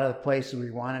a lot of the places we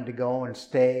wanted to go and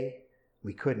stay,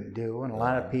 we couldn't do. And a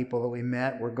lot of people that we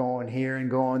met were going here and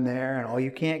going there. And, you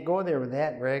can't go there with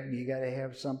that, Greg. You got to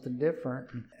have something different.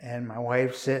 And my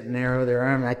wife's sitting there with her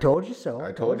arm. I told you so.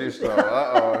 I told you so.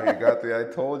 Uh-oh, you got the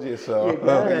I told you so. You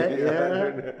got it,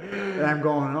 yeah. And I'm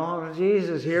going, oh,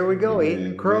 Jesus, here we go,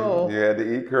 eating crow. You had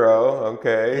to eat crow,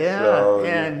 okay. Yeah, so,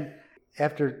 and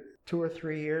after 2 or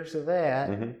 3 years of that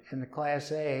in the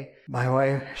Class A, my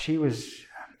wife, she was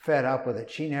fed up with it.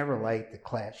 She never liked the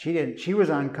Class. She was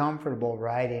uncomfortable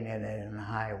riding in it in the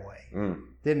highway.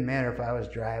 Didn't matter if I was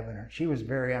driving her. She was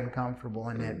very uncomfortable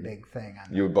in that big thing.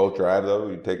 You would both drive though?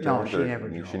 You'd take turns? No, she never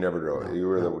drove. She never drove. No,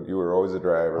 you were always the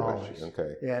driver. Always.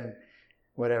 Okay. And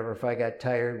whatever. If I got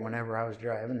tired whenever I was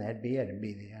driving, it'd be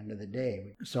the end of the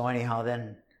day. So anyhow,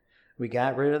 then we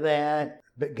got rid of that,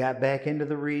 but got back into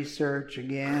the research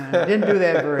again. I didn't do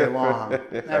that very long.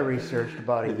 Yeah. I researched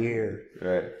about a year.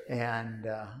 Right. And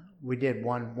we did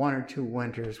one or two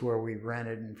winters where we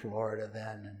rented in Florida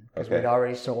then, because Okay. we'd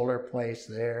already sold our place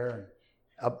there. And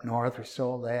up north, we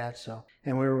sold that. So,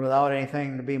 and we were without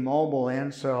anything to be mobile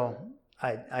in, so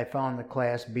I found the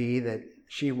Class B that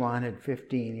she wanted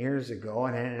 15 years ago,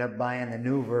 and ended up buying the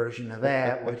new version of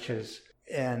that, which is,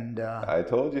 and I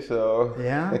told you so.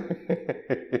 yeah.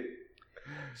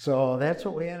 So that's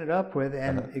what we ended up with,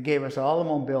 and it gave us all the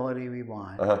mobility we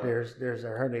want. There's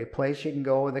hardly a place you can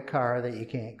go with a car that you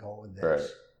can't go with this. Right.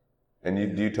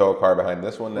 And do you tow a car behind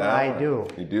this one now? Well, I do.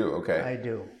 You do? Okay. I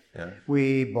do. Yeah.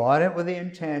 We bought it with the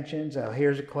intentions of,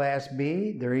 here's a Class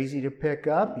B. They're easy to pick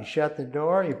up. You shut the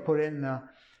door, you put in the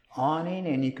awning,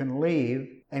 and you can leave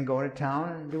and go to town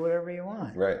and do whatever you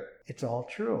want. Right. It's all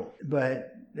true.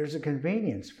 But there's a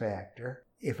convenience factor.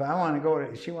 If I want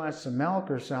to she wants some milk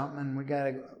or something, we got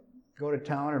to go to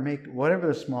town or make whatever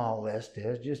the small list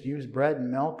is. Just use bread and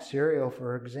milk, cereal,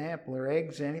 for example, or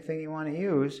eggs, anything you want to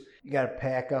use. You got to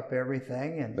pack up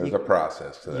everything. And There's a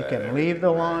process to that. you can leave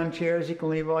the lawn chairs, you can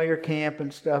leave all your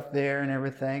camping stuff there and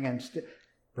everything, and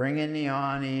bring in the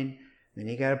awning. Then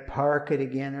you got to park it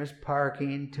again. There's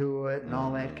parking to it and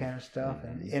all that kind of stuff.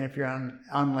 And if you're on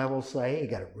unlevel site, you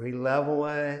got to re-level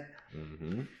it.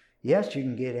 Mm-hmm. Yes, you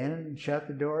can get in and shut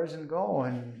the doors and go,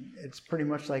 and it's pretty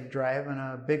much like driving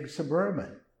a big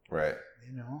Suburban. Right.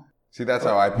 You know. See, that's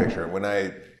how I picture it. When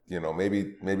I,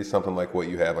 maybe something like what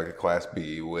you have, like a Class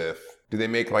B with. Do they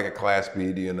make like a Class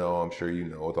B? Do you know? I'm sure you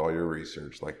know with all your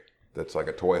research, like that's like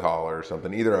a toy hauler or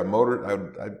something. Either a motor.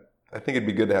 I think it'd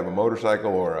be good to have a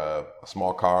motorcycle or a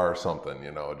small car or something.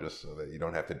 Just so that you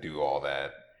don't have to do all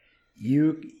that.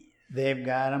 They've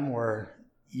got them where.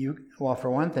 Well,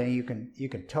 for one thing, you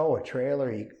can tow a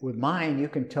trailer. With mine, you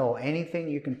can tow anything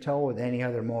you can tow with any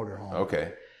other motorhome.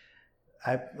 Okay.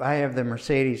 I have the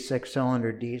Mercedes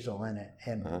 6-cylinder diesel in it,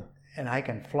 and I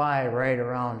can fly right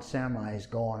around semis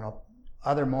going up,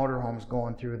 other motorhomes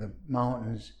going through the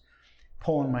mountains,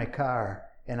 pulling my car,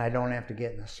 and I don't have to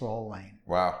get in the slow lane.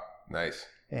 Wow, nice.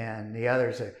 And the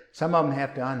others, some of them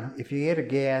have to, if you get a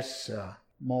gas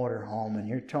motorhome and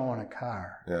you're towing a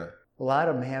car. Yeah. A lot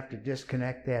of them have to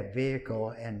disconnect that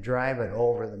vehicle and drive it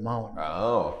over the mountain.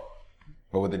 Oh,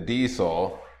 but with a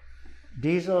diesel,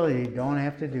 you don't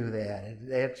have to do that.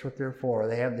 That's what they're for.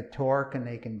 They have the torque and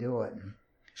they can do it.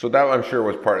 So that I'm sure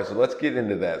was part of. So let's get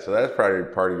into that. So that's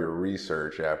probably part of your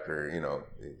research after you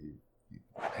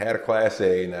had a Class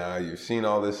A. Now you've seen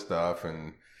all this stuff,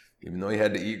 and even though you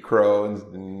had to eat crow,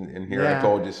 and here I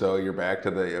told you so, you're back to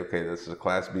this is a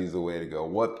Class B is the way to go.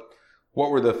 What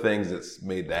were the things that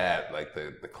made that, like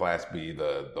the Class B,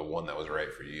 the one that was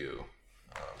right for you?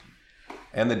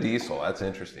 And the diesel, that's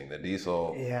interesting. The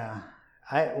diesel. Yeah.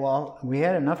 We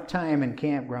had enough time in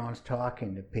campgrounds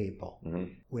talking to people.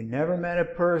 Mm-hmm. We never met a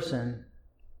person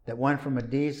that went from a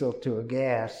diesel to a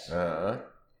gas.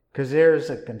 Because there's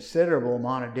a considerable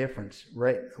amount of difference.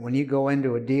 Right when you go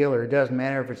into a dealer, it doesn't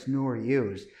matter if it's new or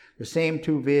used. The same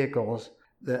two vehicles,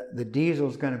 the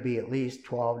diesel's going to be at least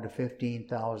 12 to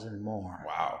 15,000 more.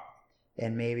 Wow.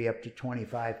 And maybe up to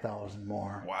 25,000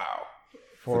 more. Wow.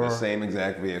 For the same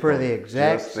exact vehicle. For the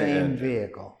exact same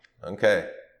vehicle. Okay.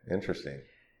 Interesting.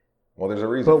 Well, there's a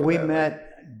reason for that. But we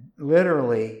met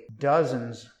literally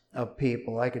dozens of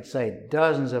people. I could say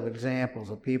dozens of examples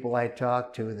of people I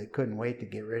talked to that couldn't wait to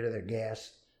get rid of their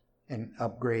gas and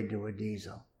upgrade to a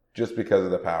diesel. Just because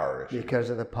of the power issue. Because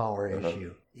of the power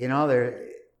issue.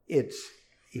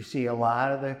 You see a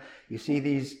lot of you see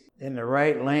these in the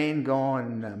right lane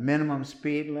going minimum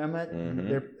speed limit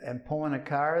and pulling a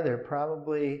car, they're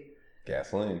probably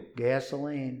gasoline.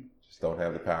 Just don't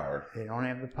have the power. They don't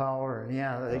have the power.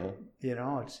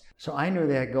 So I knew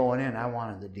that going in. I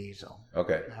wanted the diesel.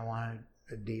 Okay. I wanted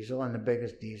a diesel and the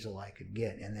biggest diesel I could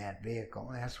get in that vehicle.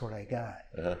 And that's what I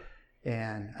got.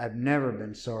 And I've never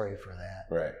been sorry for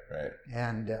that. Right.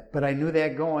 And but I knew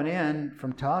that going in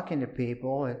from talking to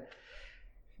people.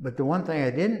 But the one thing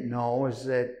I didn't know was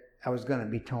that I was going to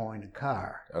be towing a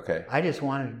car. Okay. I just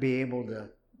wanted to be able to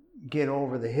get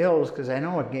over the hills because I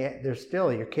know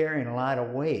you're carrying a lot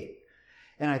of weight.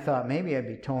 And I thought maybe I'd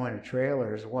be towing a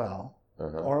trailer as well,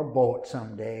 or a boat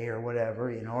someday, or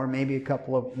whatever, or maybe a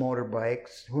couple of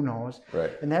motorbikes. Who knows?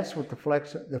 Right. And that's what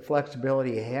the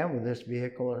flexibility you have with this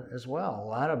vehicle as well. A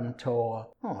lot of them tow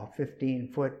a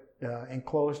 15-foot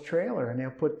enclosed trailer, and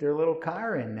they'll put their little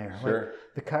car in there. Sure. Like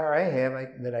the car I have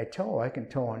that I tow, I can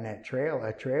tow on that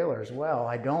trailer as well.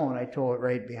 I don't. I tow it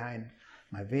right behind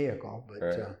my vehicle. But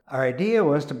Right. Our idea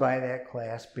was to buy that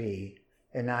Class B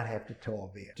and not have to tow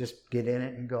a vehicle. Just get in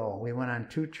it and go. We went on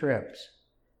 2 trips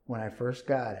when I first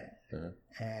got it.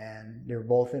 And they were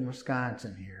both in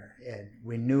Wisconsin here. And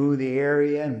we knew the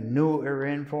area and knew what we were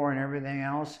in for and everything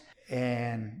else.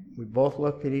 And we both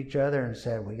looked at each other and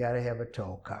said, we got to have a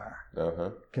tow car.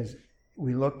 Because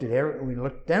we looked at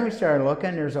then we started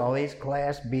looking, there's all these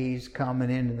Class Bs coming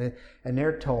in and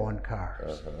they're towing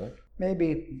cars.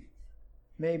 Maybe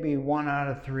 1 out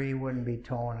of 3 wouldn't be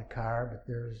towing a car, but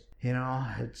there's,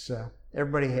 it's,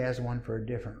 everybody has one for a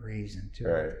different reason too.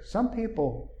 Right. Some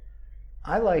people,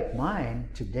 I like mine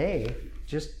today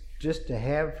just to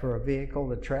have for a vehicle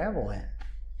to travel in.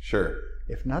 Sure.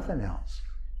 If nothing else.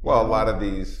 Well, a lot of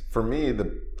these, for me,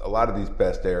 a lot of these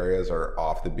best areas are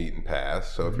off the beaten path.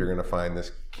 So if you're going to find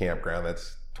this campground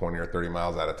that's 20 or 30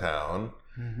 miles out of town,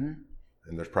 and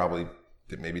there's probably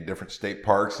maybe different state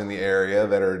parks in the area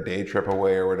that are a day trip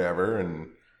away or whatever, and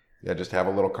just have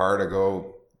a little car to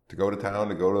go to town,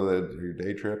 to go to your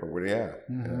day trip or whatever.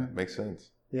 Yeah, makes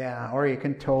sense. Yeah, or you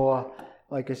can tow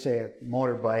like I say, a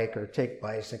motorbike or take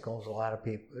bicycles. A lot of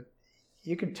people,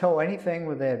 you can tow anything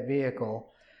with that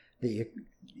vehicle that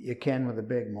you can with a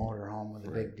big motorhome with a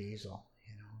big diesel.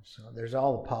 So there's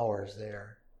all the powers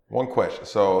there. One question: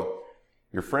 so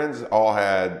your friends a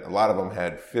lot of them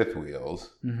had fifth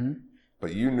wheels,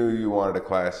 but you knew you wanted a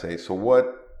Class A. So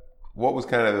what was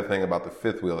kind of the thing about the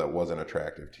fifth wheel that wasn't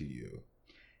attractive to you?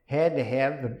 Had to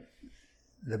have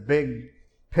the big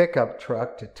pickup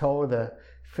truck to tow the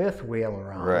fifth wheel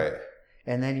around. Right.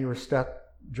 And then you were stuck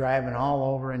driving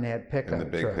all over in that pickup truck.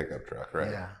 In the big pickup truck, right.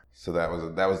 Yeah. So that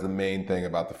was the main thing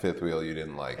about the fifth wheel you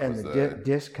didn't like. And was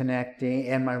disconnecting.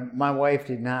 And my wife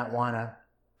did not want to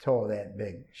tow that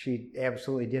big. She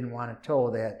absolutely didn't want to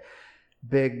tow that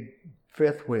big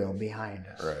fifth wheel behind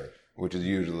us. Right. Which is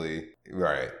usually,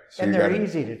 right. So and they're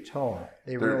easy to tow.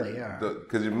 They really are.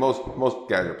 Because most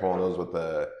guys are pulling those with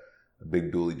a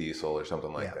big dually diesel or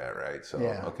something like that, right? So,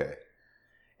 okay.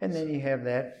 And then you have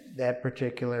that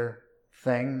particular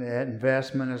thing, that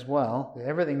investment as well.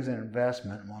 Everything's an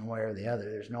investment one way or the other.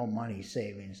 There's no money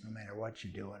savings no matter what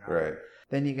you're doing. Right.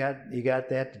 Then you got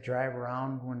that to drive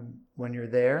around when you're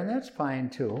there, and that's fine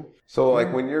too. So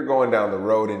like when you're going down the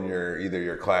road in either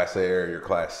your Class A or your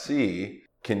Class C,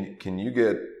 can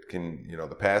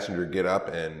the passenger get up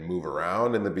and move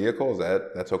around in the vehicle?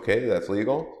 That's okay? That's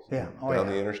legal? Yeah. Down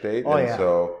the interstate? Oh, and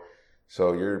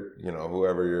so you're,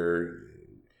 whoever you're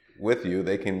with you,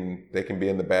 they can be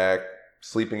in the back,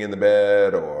 sleeping in the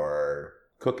bed or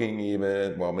cooking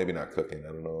even. Well, maybe not cooking. I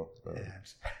don't know.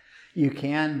 You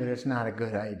can, but it's not a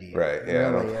good idea. Right. Yeah.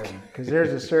 It really isn't. Because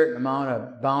there's a certain amount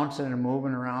of bouncing and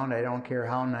moving around. I don't care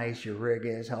how nice your rig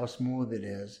is, how smooth it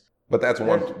is. But that's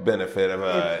one benefit of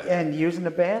and using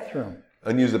the bathroom.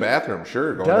 And use the bathroom,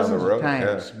 sure, going down the road. Dozens of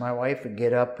times, my wife would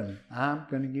get up and I'm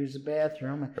going to use the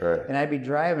bathroom, and I'd be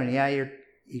driving. Yeah,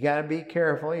 you got to be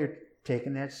careful. You're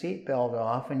taking that seatbelt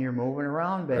off and you're moving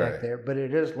around back there, but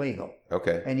it is legal.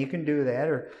 Okay. And you can do that,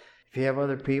 or if you have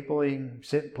other people, you can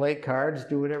sit and play cards,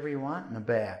 do whatever you want in the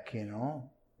back,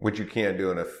 Which you can't do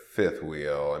in a fifth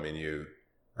wheel. I mean,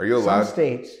 are you allowed?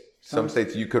 Some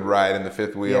states you could ride in the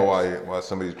fifth wheel while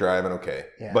somebody's driving, okay.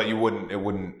 Yeah. But it wouldn't,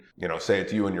 say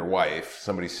it's you and your wife,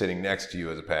 somebody sitting next to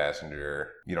you as a passenger.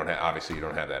 Obviously you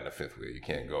don't have that in a fifth wheel. You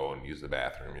can't go and use the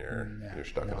bathroom. You're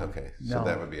stuck in, okay. So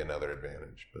that would be another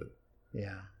advantage, but.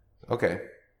 Yeah. Okay.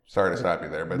 Sorry to stop you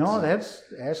there, but. No, that's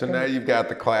so now you've got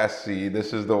the Class C.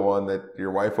 This is the one that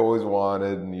your wife always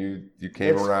wanted and you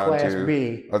came around to. Class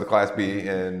B. Oh, the Class B,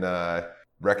 and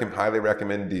highly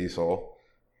recommend diesel.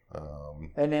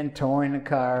 And then towing a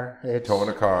car.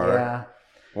 Yeah.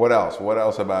 What else? What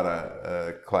else about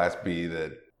a Class B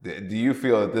do you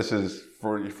feel that this is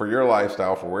for your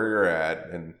lifestyle, for where you're at,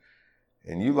 and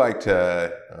you like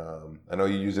to? I know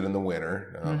you use it in the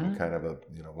winter, kind of a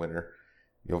winter.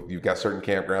 You've got certain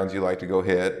campgrounds you like to go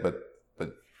hit, but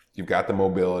you've got the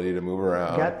mobility to move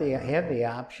around. Have the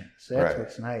options. That's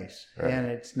what's nice. Right. And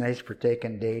it's nice for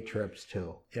taking day trips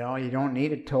too. You don't need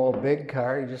to tow a big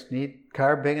car. You just need a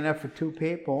car big enough for 2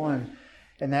 people.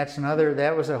 And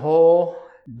that was a whole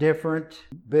different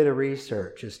bit of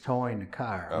research, is towing the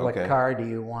car. Okay. What car do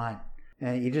you want?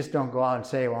 And you just don't go out and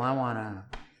say, well, I want a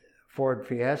Ford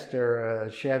Fiesta or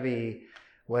a Chevy,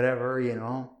 whatever,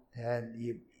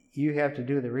 and you have to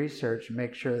do the research and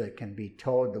make sure that it can be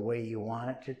towed the way you want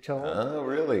it to tow. Oh,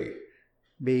 really?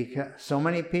 Because so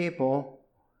many people,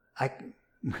 I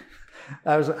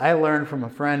learned from a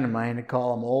friend of mine to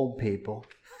call them old people.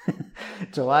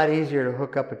 It's a lot easier to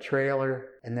hook up a trailer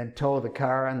and then tow the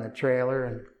car on the trailer,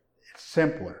 and it's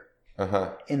simpler.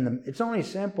 It's only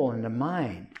simple in the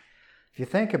mind. if you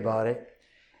think about it,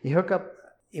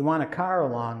 you want a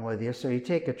car along with you, so you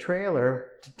take a trailer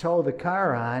to tow the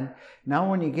car on. Now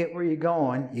when you get where you're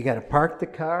going, you got to park the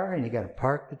car and you got to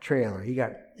park the trailer. You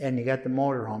got the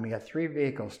motorhome. You got 3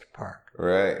 vehicles to park.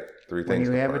 Right. 3 things when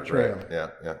you to have park. a trailer. Right. Yeah,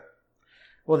 yeah.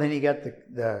 Well, then you got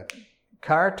the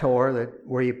car tower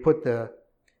where you put the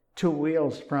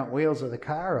 2 front wheels of the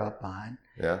car up on.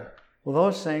 Yeah. Well,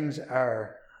 those things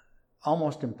are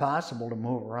almost impossible to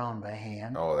move around by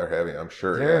hand. Oh, they're heavy, I'm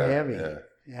sure. They're heavy. Yeah.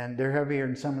 And they're heavier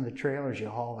than some of the trailers you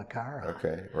haul the car on.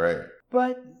 Okay, right.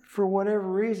 But for whatever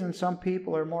reason, some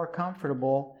people are more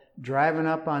comfortable driving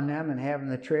up on them and having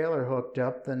the trailer hooked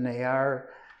up than they are.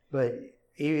 But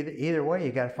either way,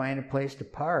 you got to find a place to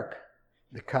park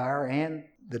the car and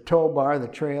the tow bar, the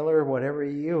trailer, whatever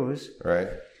you use. Right.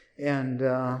 And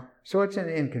so it's an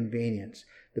inconvenience.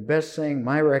 The best thing,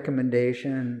 my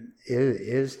recommendation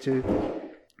is to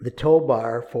the tow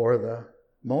bar for the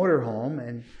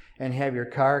motorhome and have your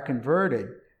car converted.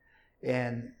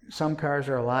 And some cars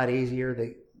are a lot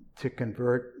easier to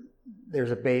convert.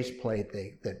 There's a base plate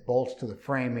that bolts to the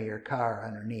frame of your car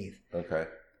underneath. Okay.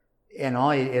 And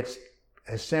it's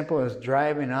as simple as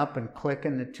driving up and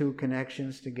clicking the 2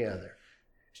 connections together.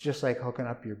 It's just like hooking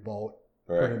up your boat,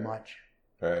 pretty much.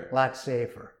 Right. A lot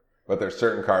safer. But there's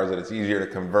certain cars that it's easier to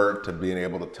convert to being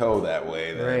able to tow that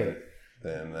way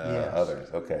than Yes. others.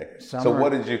 Okay.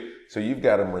 So you've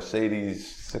got a Mercedes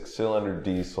 6-cylinder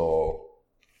diesel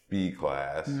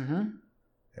B-Class. Mm-hmm.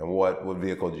 And what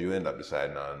vehicle did you end up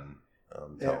deciding on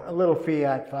towing? A little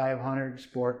Fiat 500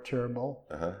 Sport Turbo.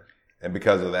 Uh-huh. And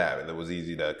because of that, it was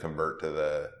easy to convert to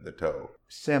the tow.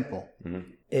 Simple.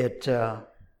 Mm-hmm.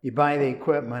 You buy the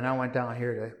equipment. I went down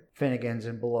here to Finnegan's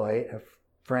in Beloit. A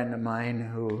friend of mine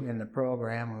who in the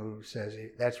program who says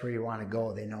that's where you want to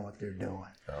go. They know what they're doing.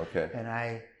 Okay. And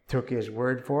I took his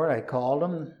word for it. I called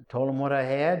him, told him what I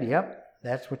had. Yep,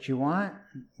 that's what you want.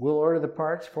 We'll order the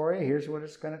parts for you. Here's what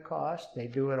it's going to cost. They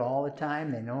do it all the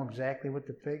time. They know exactly what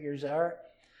the figures are.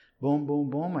 Boom, boom,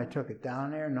 boom. I took it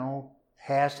down there. No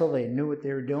hassle. They knew what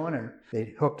they were doing. And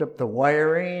they hooked up the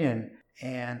wiring,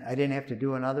 and I didn't have to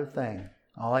do another thing.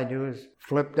 All I do is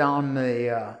flip down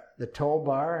the tow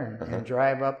bar and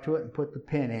drive up to it and put the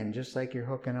pin in, just like you're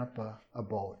hooking up a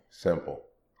boat. Simple.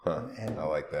 Huh. And I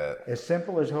like that. As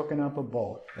simple as hooking up a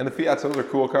boat. And the Fiats, those are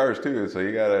cool cars too, so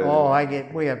you gotta...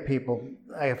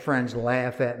 I have friends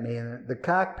laugh at me, and the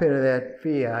cockpit of that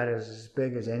Fiat is as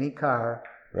big as any car.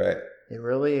 Right. It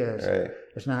really is. Right.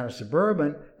 It's not a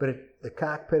Suburban, but the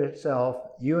cockpit itself,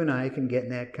 you and I can get in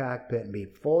that cockpit and be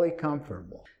fully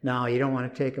comfortable. Now, you don't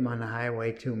want to take them on the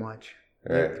highway too much.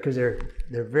 Right. Because they're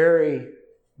very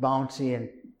bouncy and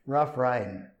rough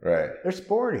riding. Right. They're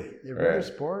sporty. They're very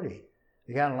sporty.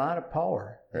 They got a lot of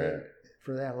power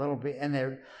for that little bit. And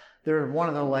they're one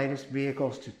of the lightest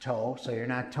vehicles to tow, so you're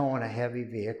not towing a heavy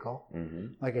vehicle. Mm-hmm.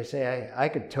 Like I say, I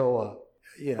could tow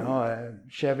a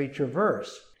Chevy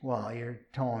Traverse. Well, you're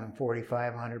towing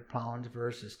 4,500 pounds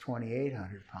versus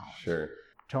 2,800 pounds. Sure.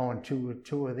 Towing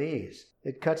two of these.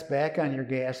 It cuts back on your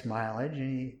gas mileage,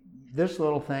 and this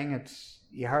little thing,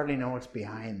 you hardly know what's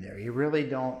behind there. You really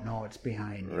don't know what's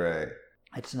behind you. Right.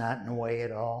 It's not in the way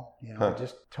at all. It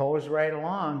just tows right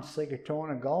along, just like you're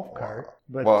towing a golf cart.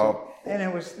 But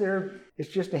and it's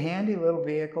just a handy little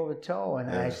vehicle to tow. And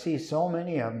I see so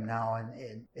many of them now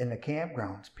in the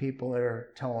campgrounds. People that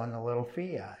are towing the little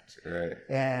Fiats. Right.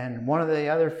 And one of the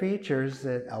other features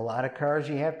that a lot of cars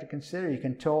you have to consider, you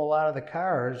can tow a lot of the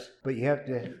cars, but you have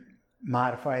to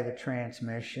modify the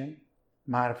transmission,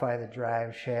 modify the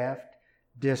drive shaft,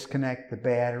 disconnect the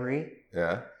battery.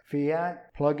 Yeah.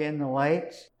 Fiat, plug in the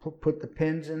lights, put the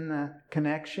pins in the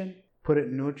connection, put it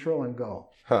in neutral, and go.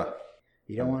 Huh.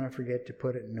 You don't want to forget to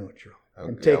put it in neutral. Okay.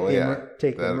 And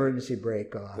take the emergency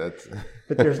brake off.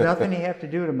 But there's nothing you have to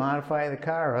do to modify the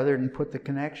car other than put the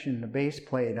connection, the base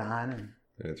plate on, and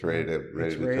it's ready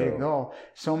to go.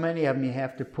 So many of them you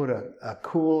have to put a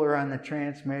cooler on the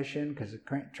transmission because the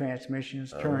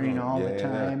transmission's turning all the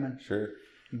time and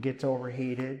it gets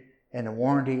overheated. And the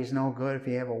warranty is no good if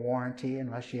you have a warranty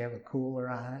unless you have a cooler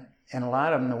on it. And a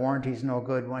lot of them, the warranty's no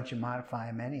good once you modify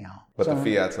them anyhow. But the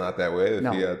Fiat's not that way. The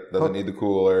Fiat doesn't need the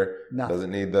cooler.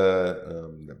 Doesn't need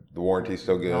the warranty's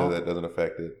so good that doesn't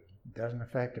affect it. It doesn't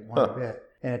affect it one bit.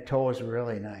 And it tows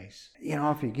really nice.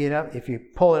 If you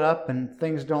pull it up and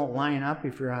things don't line up,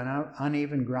 if you're on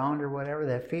uneven ground or whatever,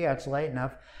 that Fiat's light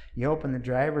enough, you open the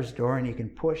driver's door and you can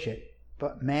push it,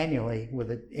 but manually with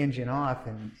the engine off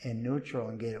and in neutral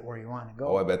and get it where you want to go.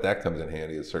 Oh, I bet that comes in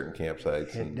handy at certain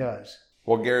campsites. It does.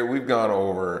 Well, Gary, we've gone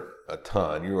over a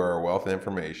ton. You are a wealth of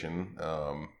information.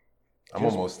 I'm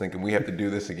almost thinking we have to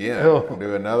do this again.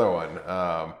 Do another one.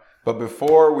 But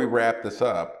before we wrap this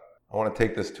up, I want to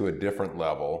take this to a different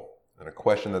level. And a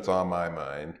question that's on my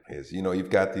mind is, you've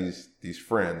got these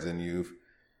friends, and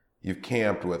you've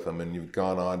camped with them, and you've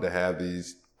gone on to have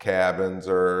these cabins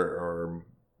or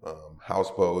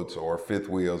houseboats or fifth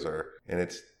wheels, and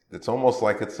it's almost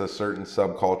like it's a certain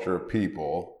subculture of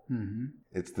people. Mm-hmm.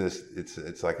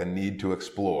 It's like a need to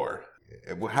explore.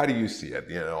 How do you see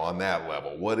it, on that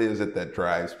level? What is it that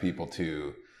drives people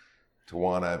to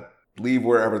want to leave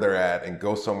wherever they're at and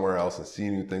go somewhere else and see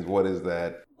new things? What is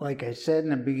that? Like I said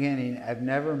in the beginning, I've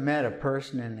never met a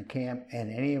person in the camp in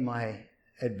any of my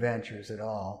adventures at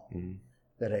all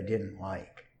that I didn't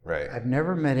like. Right. I've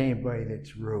never met anybody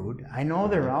that's rude. I know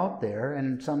they're out there,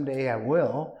 and someday I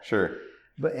will. Sure.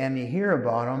 And you hear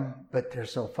about them, but they're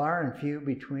so far and few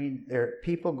between.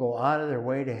 People go out of their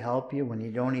way to help you when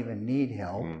you don't even need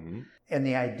help. Mm-hmm. And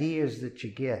the ideas that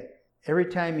you get, every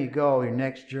time you go, your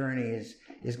next journey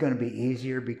is going to be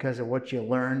easier because of what you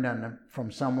learned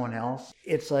from someone else.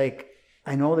 It's like,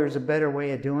 I know there's a better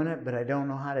way of doing it, but I don't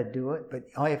know how to do it. But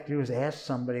all you have to do is ask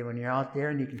somebody when you're out there,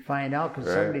 and you can find out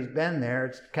because somebody's been there.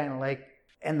 It's kind of like,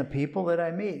 and the people that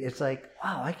I meet, it's like,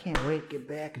 wow, I can't wait to get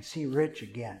back and see Rich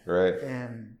again. Right.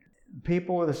 And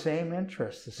people with the same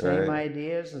interests, the same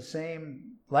ideas, the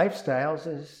same lifestyles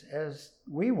as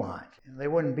we want. And they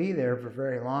wouldn't be there for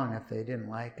very long if they didn't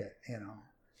like it,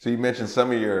 So you mentioned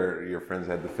some of your friends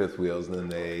had the fifth wheels, and then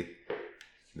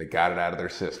they got it out of their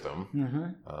system.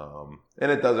 Mm-hmm.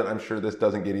 And I'm sure this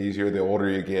doesn't get easier the older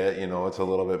you get. It's a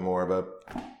little bit more of a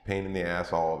pain in the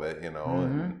ass, all of it.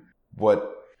 Mm-hmm. And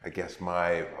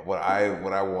what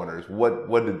I wonder is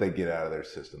what did they get out of their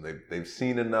system? They've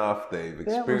seen enough, they've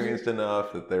experienced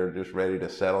enough that they're just ready to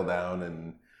settle down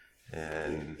and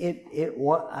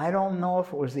I don't know if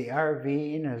it was the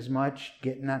RVing as much,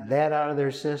 getting that out of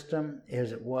their system,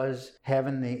 as it was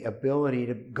having the ability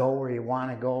to go where you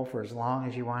want to go for as long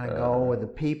as you want to go, with the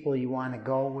people you want to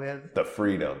go with. The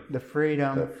freedom.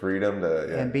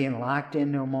 And being locked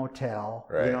into a motel.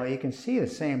 Right. You can see the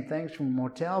same things from a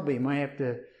motel, but it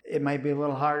might be a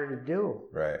little harder to do.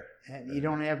 Right. And you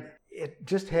don't have it,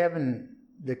 just having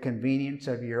the convenience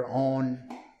of your own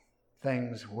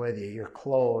things with you, your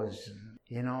clothes,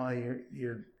 you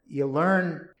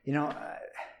learn,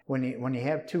 when you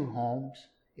have two homes,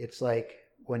 it's like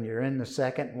when you're in the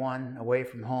second one away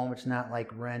from home, it's not like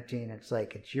renting. It's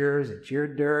like it's yours, it's your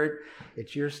dirt,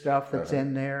 it's your stuff that's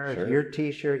in there, sure. It's your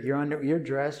t-shirt, your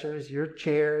dressers, your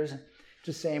chairs. It's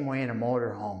the same way in a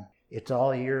motorhome. It's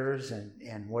all yours,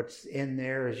 and what's in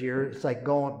there is yours. It's like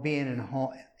being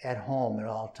at home at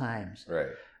all times. Right.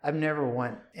 I've never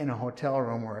went in a hotel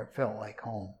room where it felt like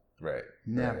home. Right.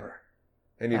 Never. Right.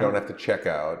 And you don't have to check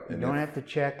out. You don't have to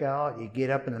check out. You get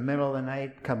up in the middle of the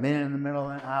night, come in the middle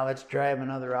of the night. Let's drive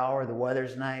another hour. The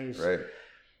weather's nice. Right.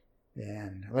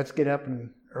 And let's get up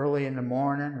early in the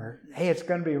morning. Or, hey, it's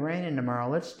going to be raining tomorrow.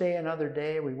 Let's stay another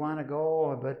day. We want to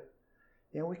go, but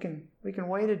we can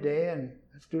wait a day and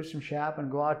let's do some shopping,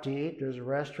 go out to eat. There's a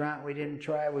restaurant we didn't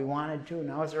try. We wanted to.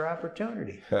 Now's our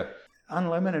opportunity.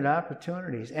 Unlimited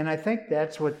opportunities. And I think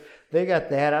that's what they got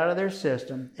that out of their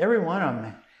system. Every one of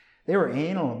them, they were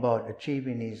anal about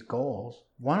achieving these goals.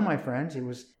 One of my friends,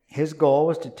 his goal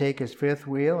was to take his fifth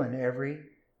wheel in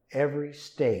every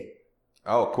state.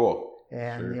 Oh, cool.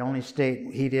 And the only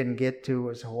state he didn't get to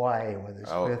was Hawaii with his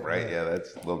fifth wheel. Yeah,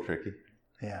 that's a little tricky.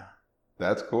 Yeah.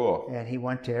 That's cool. And he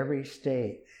went to every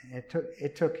state.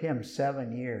 It took him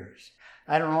 7 years.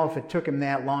 I don't know if it took him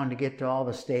that long to get to all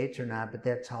the states or not, but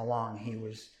that's how long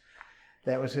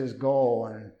that was his goal.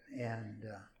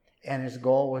 And his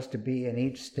goal was to be in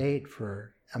each state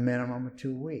for a minimum of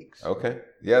 2 weeks. Okay.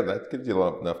 Yeah, that gives you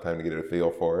enough time to get a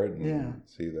feel for it and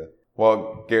see the...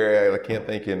 Well, Gary, I can't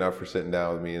thank you enough for sitting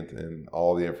down with me and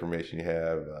all the information you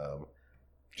have.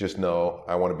 Just know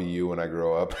I want to be you when I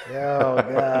grow up. Oh,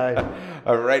 God.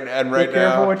 right now, be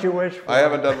careful what you wish for. I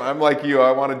haven't done. I'm like you.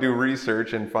 I want to do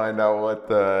research and find out what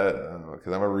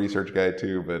because I'm a research guy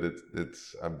too. But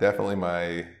it's I'm definitely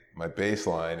my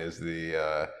baseline is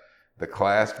the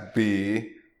Class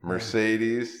B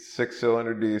Mercedes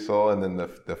 6-cylinder diesel, and then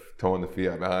the towing the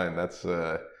Fiat behind. That's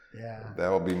that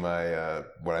will be my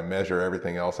what I measure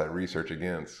everything else I research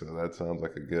against. So that sounds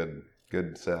like a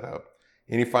good setup.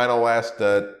 Any final last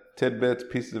tidbits,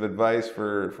 pieces of advice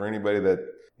for anybody that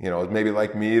is maybe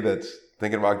like me that's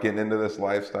thinking about getting into this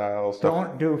lifestyle stuff?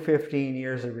 Don't do 15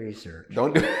 years of research.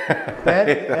 Don't do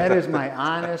that is my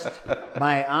honest.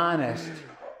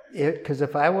 Because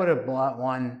if I would have bought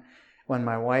one when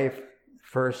my wife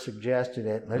first suggested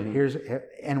it,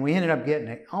 and we ended up getting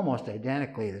it almost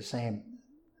identically the same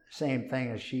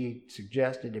thing as she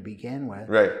suggested to begin with,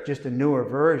 right? Just a newer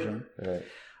version. Right.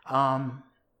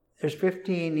 there's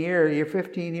 15 years. You're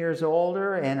 15 years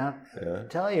older, and I'll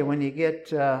tell you, when you get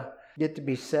to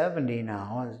be 70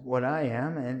 now, is what I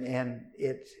am, and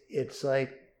it's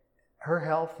like her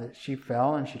health. She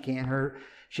fell, and she hurt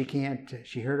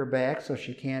her back, so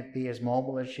she can't be as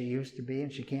mobile as she used to be,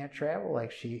 and she can't travel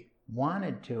like she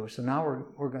wanted to. So now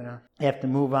we're gonna have to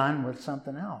move on with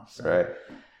something else. Right.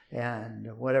 And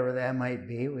whatever that might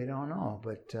be, we don't know,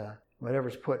 but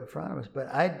whatever's put in front of us. But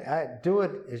I do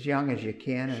it as young as you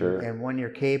can, and when you're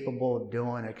capable of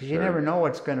doing it, because you never know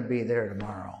what's going to be there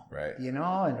tomorrow. Right. You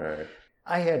know, and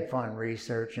I had fun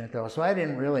researching it though, so I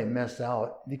didn't really miss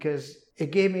out, because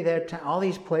it gave me that time. All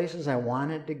these places I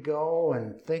wanted to go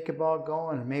and think about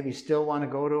going, and maybe still want to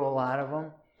go to a lot of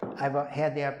them. I've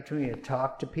had the opportunity to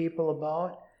talk to people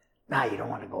about. You don't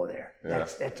want to go there. Yeah.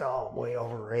 That's all way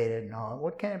overrated and all.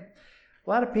 A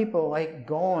lot of people like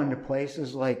going to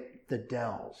places like the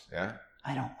Dells. Yeah.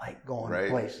 I don't like going to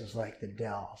places like the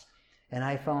Dells. And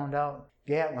I found out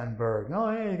Gatlinburg.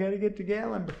 Oh, hey, you got to get to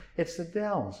Gatlinburg. It's the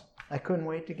Dells. I couldn't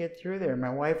wait to get through there.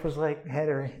 My wife was like, had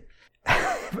her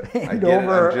hand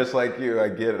over. I'm just like you. I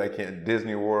get it. I can't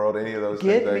Disney World, any of those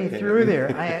things. Get me through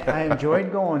there. I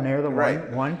enjoyed going there the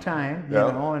one time, you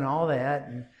know, and all that.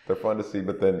 And they're fun to see,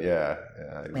 but then,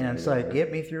 and it's like,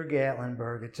 get me through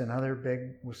Gatlinburg. It's another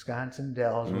big Wisconsin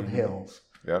Dells with hills.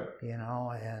 Yep. You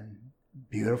know, and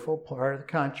beautiful part of the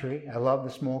country. I love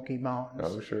the Smoky Mountains.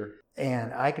 Oh, sure.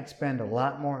 And I could spend a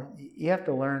lot more. You have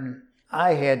to learn.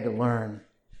 I had to learn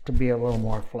to be a little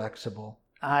more flexible.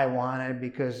 I wanted,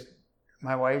 because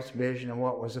my wife's vision of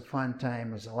what was a fun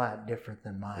time was a lot different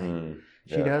than mine.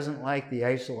 She doesn't like the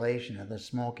isolation of the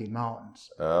Smoky Mountains.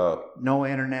 Oh. No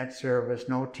internet service,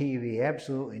 no TV,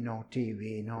 absolutely no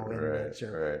TV, no internet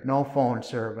service, no phone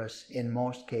service in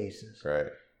most cases. Right.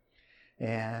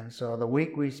 And so the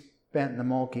week we spent in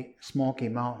the Smoky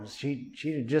Mountains, she'd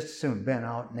have just as soon been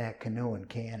out in that canoe in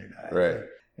Canada. Right.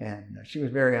 And she was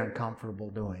very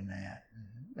uncomfortable doing that.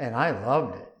 And I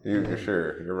loved it. For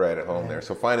sure. You're right at home there.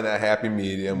 So finding that happy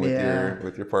medium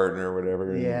with your partner or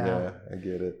whatever. Yeah, I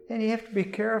get it. And you have to be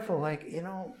careful. Like, you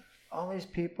know, all these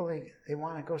people, they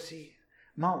want to go see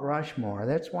Mount Rushmore.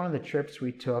 That's one of the trips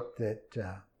we took,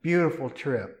 beautiful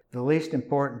trip. The least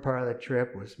important part of the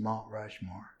trip was Mount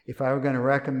Rushmore. If I were going to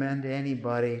recommend to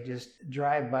anybody, just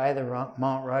drive by the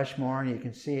Mount Rushmore, and you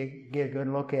can get a good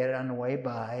look at it on the way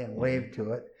by and wave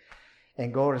to it,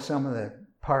 and go to some of the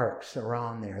parks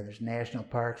around there. There's national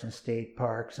parks and state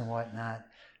parks and whatnot.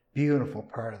 Beautiful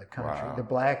part of the country. Wow. The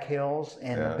Black Hills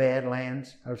and the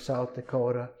Badlands of South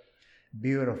Dakota.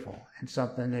 Beautiful. And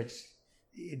something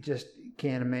you just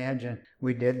can't imagine.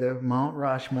 We did the Mount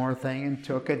Rushmore thing and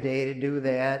took a day to do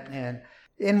that.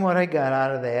 And what I got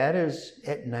out of that is,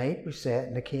 at night we sat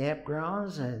in the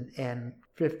campgrounds and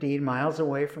 15 miles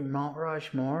away from Mount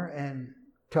Rushmore and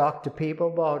talk to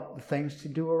people about the things to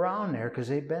do around there, because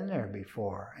they've been there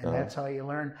before. And that's how you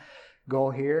learn. Go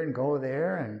here and go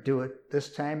there and do it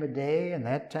this time of day and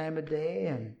that time of day.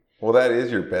 And well, that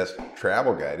is your best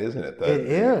travel guide, isn't it? It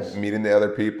is. Meeting the other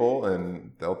people,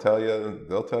 and they'll tell you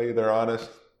they're honest.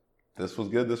 This was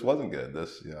good. This wasn't good.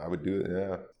 I would do it.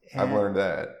 Yeah. And I've learned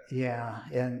that. Yeah.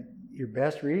 And your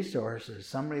best resource is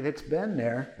somebody that's been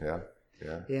there. Yeah.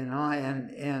 Yeah. You know,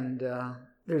 and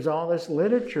there's all this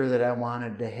literature that I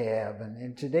wanted to have, and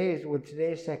with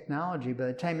today's technology, by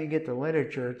the time you get the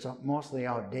literature, it's mostly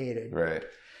outdated. Right.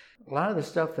 A lot of the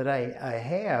stuff that I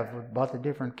have about the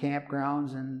different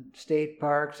campgrounds and state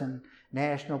parks and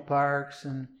national parks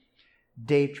and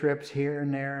day trips here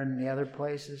and there and the other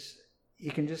places,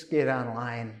 you can just get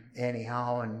online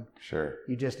anyhow, and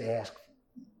you just ask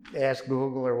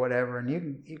Google or whatever, and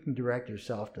you can direct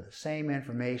yourself to the same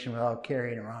information without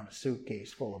carrying around a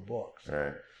suitcase full of books.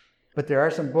 Right. But there are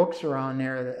some books around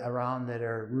that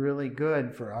are really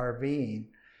good for RVing,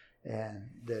 and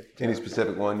that. Any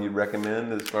specific one you'd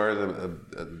recommend as far as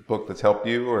a book that's helped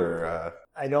you, or?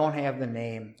 I don't have the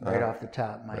name right off the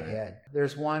top of my head.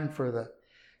 There's one for the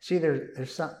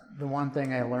one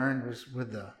thing I learned was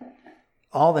with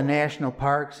all the national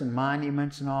parks and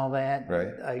monuments and all that.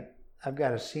 Right. I've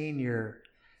got a senior,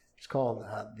 it's called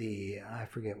I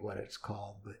forget what it's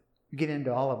called, but you get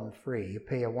into all of them free. You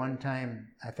pay a one-time,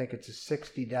 I think it's a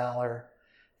 $60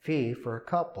 fee for a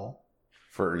couple.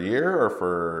 For a year or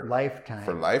for? Lifetime.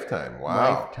 For lifetime,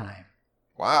 wow. Lifetime.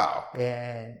 Wow.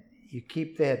 And you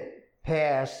keep that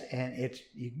pass, and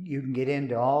you can get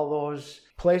into all those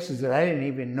places that I didn't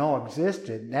even know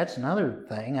existed. And that's another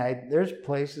thing. There's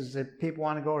places that people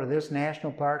want to go to this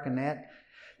national park and that.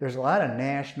 There's a lot of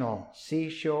national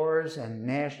seashores and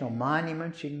national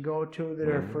monuments you can go to that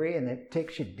are free, and it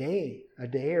takes you a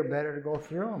day or better to go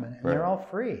through them, and they're all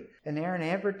free, and they aren't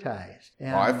advertised.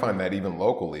 And, I find that even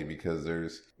locally, because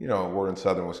there's, we're in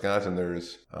southern Wisconsin,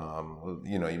 there's,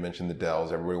 you mentioned the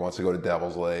Dells. Everybody wants to go to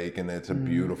Devil's Lake, and it's a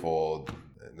beautiful,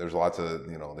 there's lots of,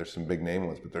 there's some big name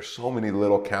ones, but there's so many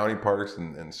little county parks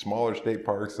and smaller state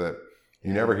parks that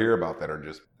you never hear about that are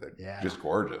just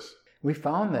gorgeous. We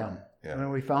found them. Yeah.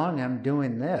 When we found them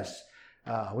doing this,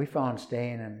 we found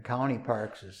staying in county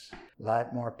parks is a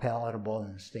lot more palatable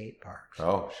than state parks.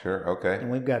 Oh, sure. Okay.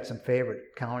 And we've got some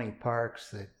favorite county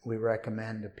parks that we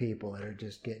recommend to people that are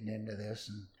just getting into this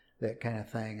and that kind of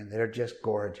thing. And they're just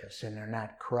gorgeous, and they're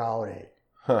not crowded.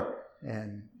 Huh.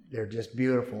 And they're just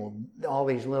beautiful. All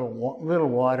these little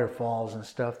waterfalls and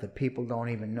stuff that people don't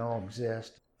even know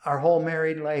exist. Our whole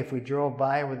married life, we drove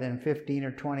by within 15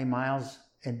 or 20 miles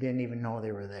and didn't even know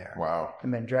they were there. Wow.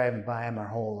 I've been driving by them our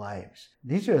whole lives.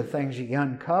 These are the things you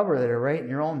uncover that are right in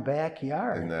your own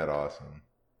backyard. Isn't that awesome?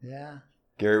 Yeah.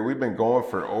 Gary, we've been going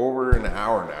for over an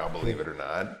hour now, believe it or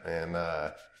not.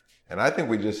 And I think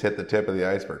we just hit the tip of the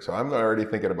iceberg. So I'm already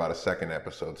thinking about a second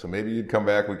episode. So maybe you'd come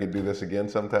back. We could do this again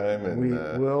sometime. And we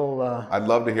will. I'd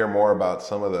love to hear more about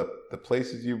some of the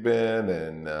places you've been.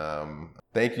 And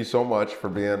thank you so much for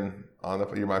being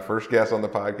you're my first guest on the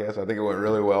podcast. I think it went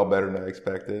really well, better than I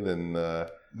expected. And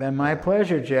been my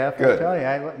pleasure, Jeff. Good. I tell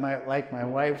you, like my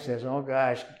wife says, oh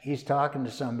gosh, he's talking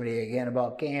to somebody again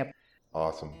about camp.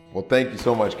 Awesome. Well, thank you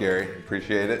so much, Gary.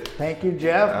 Appreciate it. Thank you,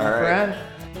 Jeff, my friend.